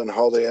they do and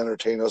how they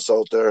entertain us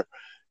out there.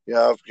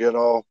 Yeah,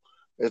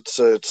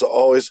 it's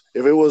always,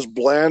 if it was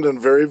bland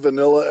and very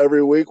vanilla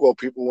every week, well,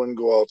 people wouldn't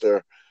go out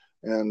there,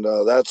 and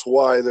that's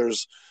why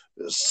there's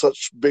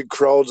such big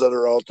crowds that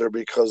are out there,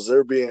 because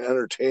they're being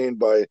entertained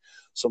by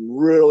some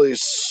really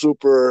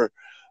super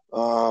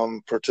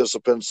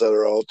participants that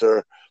are out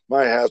there.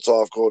 My hats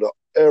off go to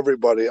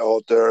everybody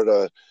out there,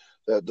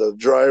 the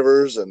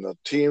drivers and the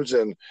teams,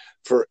 and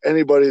for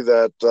anybody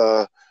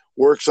that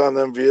works on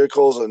them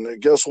vehicles.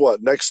 And guess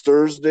what? Next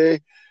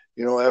Thursday,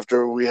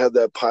 after we had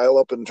that pile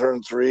up in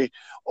turn 3,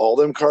 all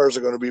them cars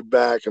are going to be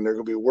back, and they're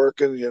going to be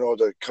working,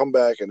 to come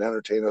back and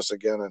entertain us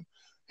again. And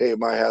hey,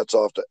 my hat's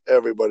off to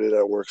everybody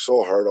that works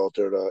so hard out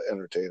there to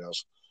entertain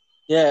us.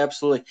 Yeah,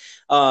 absolutely.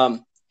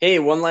 Hey,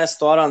 one last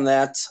thought on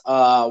that.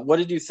 What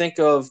did you think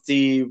of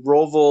the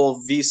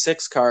Roval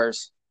V6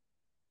 cars?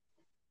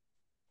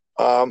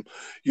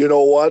 You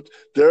know what?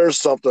 There's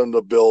something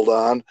to build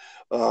on.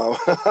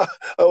 I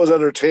was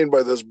entertained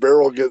by this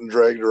barrel getting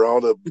dragged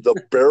around,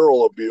 the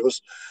barrel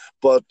abuse,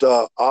 but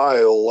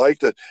I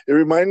liked it. It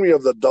reminded me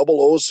of the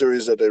Double O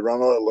series that they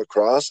run out at La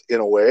Crosse in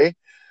a way.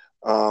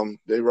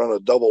 They run a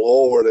Double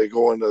O where they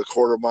go into the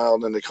quarter mile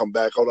and then they come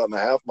back out on the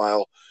half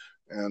mile.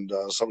 And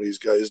some of these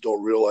guys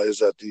don't realize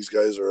that these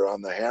guys are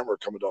on the hammer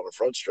coming down the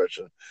front stretch.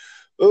 And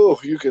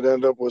you could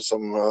end up with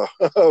some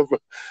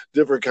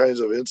different kinds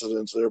of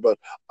incidents there. But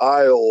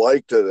I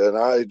liked it, and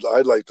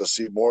I'd like to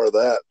see more of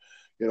that.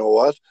 You know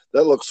what?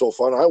 That looks so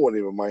fun. I wouldn't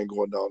even mind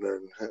going down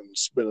there and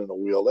spinning a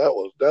wheel.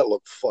 That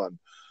looked fun.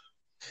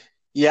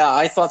 Yeah,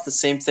 I thought the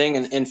same thing.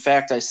 And in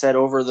fact, I said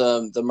over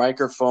the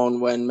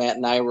microphone when Matt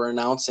and I were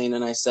announcing,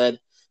 and I said,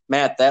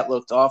 Matt, that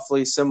looked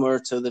awfully similar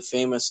to the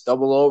famous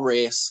Double O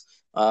race.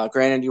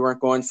 Granted, you weren't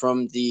going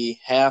from the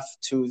half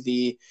to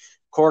the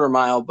quarter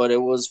mile, but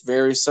it was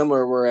very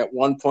similar, where at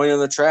one point on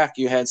the track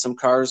you had some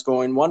cars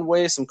going one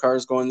way, some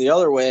cars going the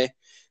other way.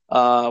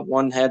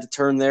 One had to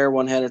turn there,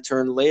 one had to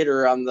turn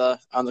later on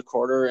the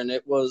quarter, and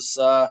it was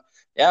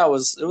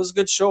it was a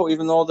good show.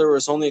 Even though there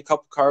was only a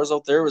couple cars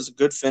out there, it was a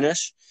good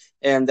finish,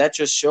 and that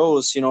just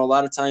shows, a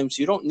lot of times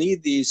you don't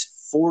need these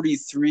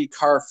 43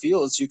 car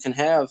fields. You can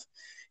have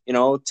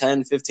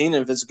 10, 15,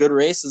 and if it's a good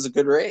race, it's a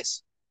good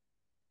race.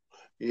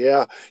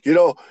 Yeah,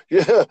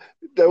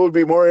 that would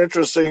be more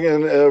interesting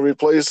in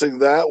replacing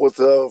that with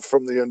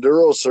from the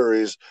Enduro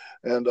series.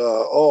 And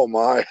oh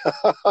my,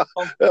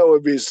 that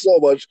would be so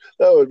much.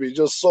 That would be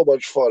just so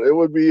much fun. It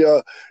would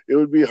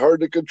be hard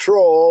to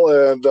control,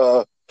 and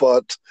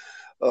but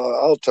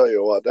I'll tell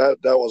you what, that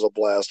was a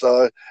blast.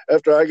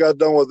 After I got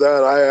done with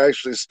that, I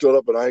actually stood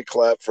up and I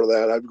clapped for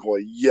that. I'm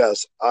going,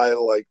 yes, I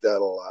like that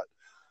a lot.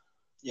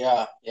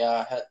 Yeah.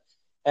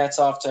 Hats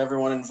off to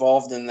everyone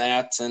involved in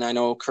that, and I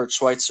know Kurt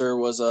Schweitzer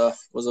was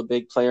a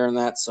big player in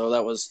that, so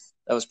that was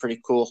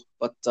pretty cool.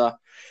 But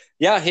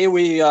hey,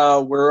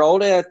 we're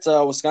out at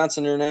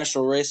Wisconsin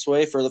International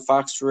Raceway for the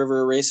Fox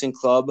River Racing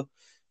Club.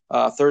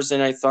 Thursday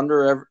Night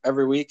Thunder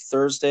every week.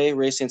 Thursday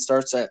racing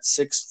starts at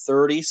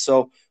 6:30,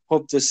 so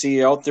hope to see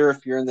you out there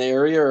if you're in the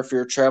area, or if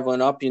you're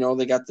traveling up.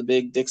 They got the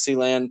big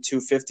Dixieland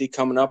 250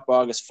 coming up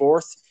August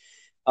 4th.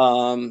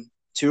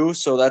 Too,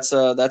 so that's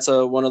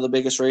one of the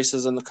biggest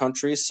races in the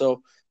country.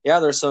 So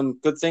yeah, there's some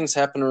good things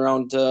happening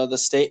around the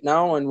state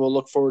now, and we'll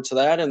look forward to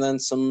that. And then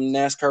some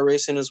NASCAR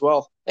racing as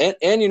well.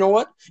 And you know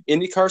what?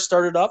 IndyCar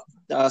started up.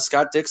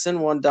 Scott Dixon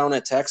won down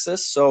at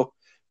Texas, so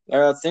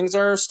things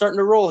are starting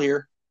to roll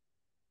here.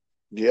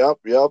 Yep.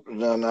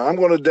 And I'm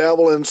going to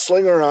dabble in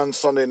Slinger on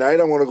Sunday night.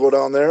 I'm going to go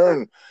down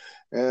there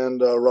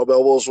and rub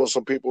elbows with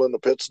some people in the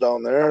pits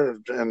down there,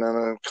 and then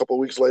a couple of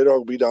weeks later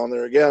I'll be down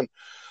there again.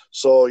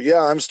 So,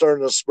 yeah, I'm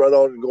starting to spread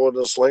out and go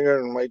into Slinger,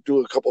 and might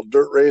do a couple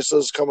dirt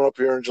races coming up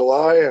here in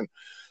July. And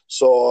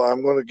so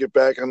I'm going to get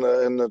back in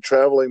the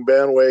traveling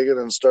bandwagon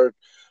and start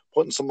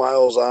putting some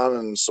miles on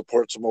and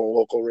support some more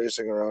local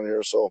racing around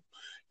here. So,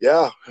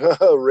 yeah,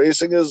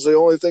 racing is the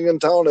only thing in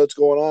town that's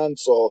going on.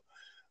 So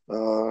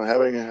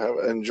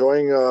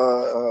enjoying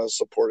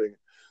supporting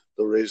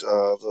the race,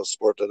 the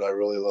sport that I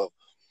really love.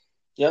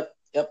 Yep,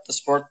 the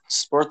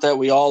sport that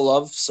we all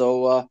love.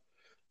 So,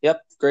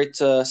 great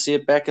to see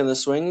it back in the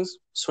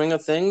swing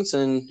of things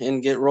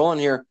and get rolling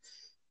here.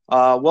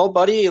 Well,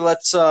 buddy,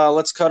 let's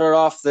cut it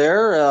off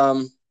there.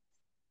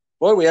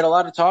 boy, we had a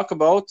lot to talk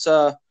about,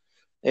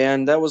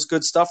 and that was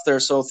good stuff there.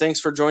 So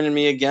thanks for joining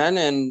me again,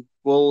 and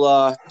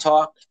we'll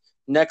talk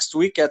next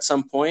week at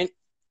some point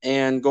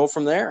and go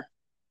from there.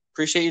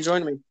 Appreciate you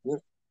joining me.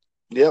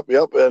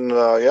 Yep, and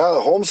yeah,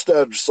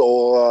 Homestead.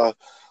 So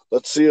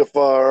let's see if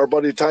our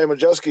buddy Ty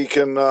Majeski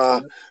can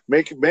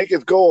make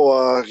it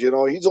go.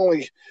 He's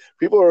only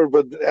people are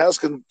been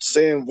asking,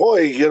 saying,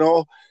 "Boy,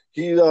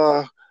 he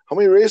how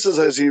many races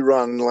has he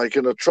run like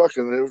in a truck?"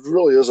 And it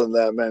really isn't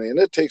that many, and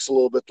it takes a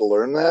little bit to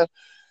learn that.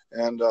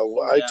 And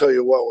I tell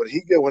you what,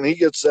 when he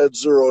gets that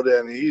zeroed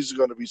in, he's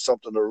going to be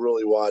something to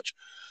really watch.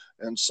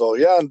 And so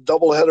yeah, and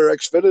doubleheader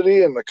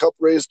Xfinity and the Cup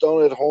race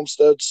down at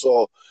Homestead.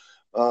 So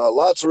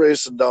lots of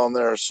racing down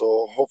there.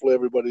 So hopefully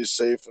everybody's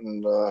safe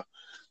and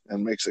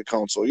makes it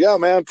count. So yeah,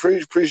 man,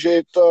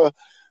 appreciate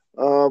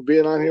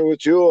being on here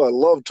with you. I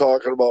love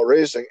talking about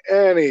racing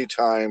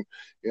anytime.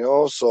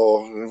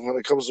 So when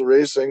it comes to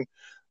racing,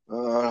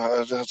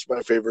 that's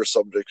my favorite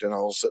subject, and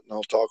I'll sit and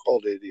I'll talk all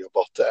day to you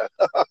about that.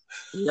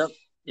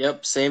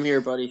 Yep. Same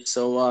here, buddy.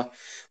 So,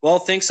 well,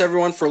 thanks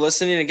everyone for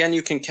listening. Again,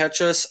 you can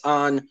catch us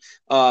on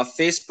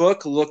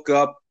Facebook. Look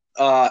up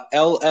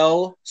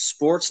LL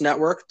Sports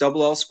Network,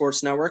 Double L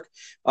Sports Network.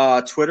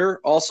 Twitter,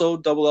 also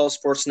Double L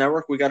Sports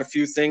Network. We got a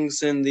few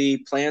things in the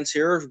plans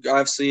here.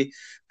 Obviously,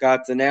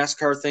 got the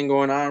NASCAR thing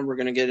going on. We're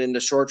going to get into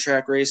short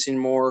track racing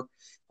more.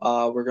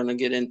 We're going to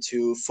get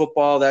into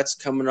football. That's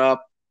coming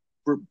up.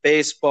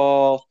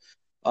 Baseball.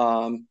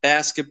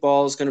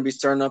 Basketball is going to be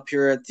starting up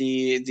here at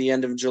the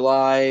end of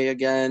July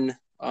again,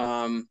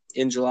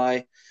 in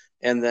July,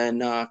 and then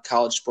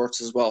college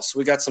sports as well. So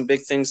we got some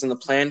big things in the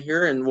plan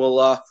here, and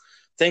we'll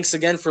thanks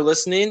again for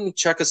listening.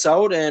 Check us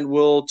out, and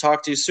we'll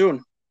talk to you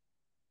soon.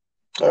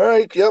 All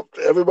right. Yep.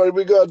 Everybody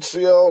be good.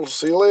 See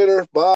you later. Bye.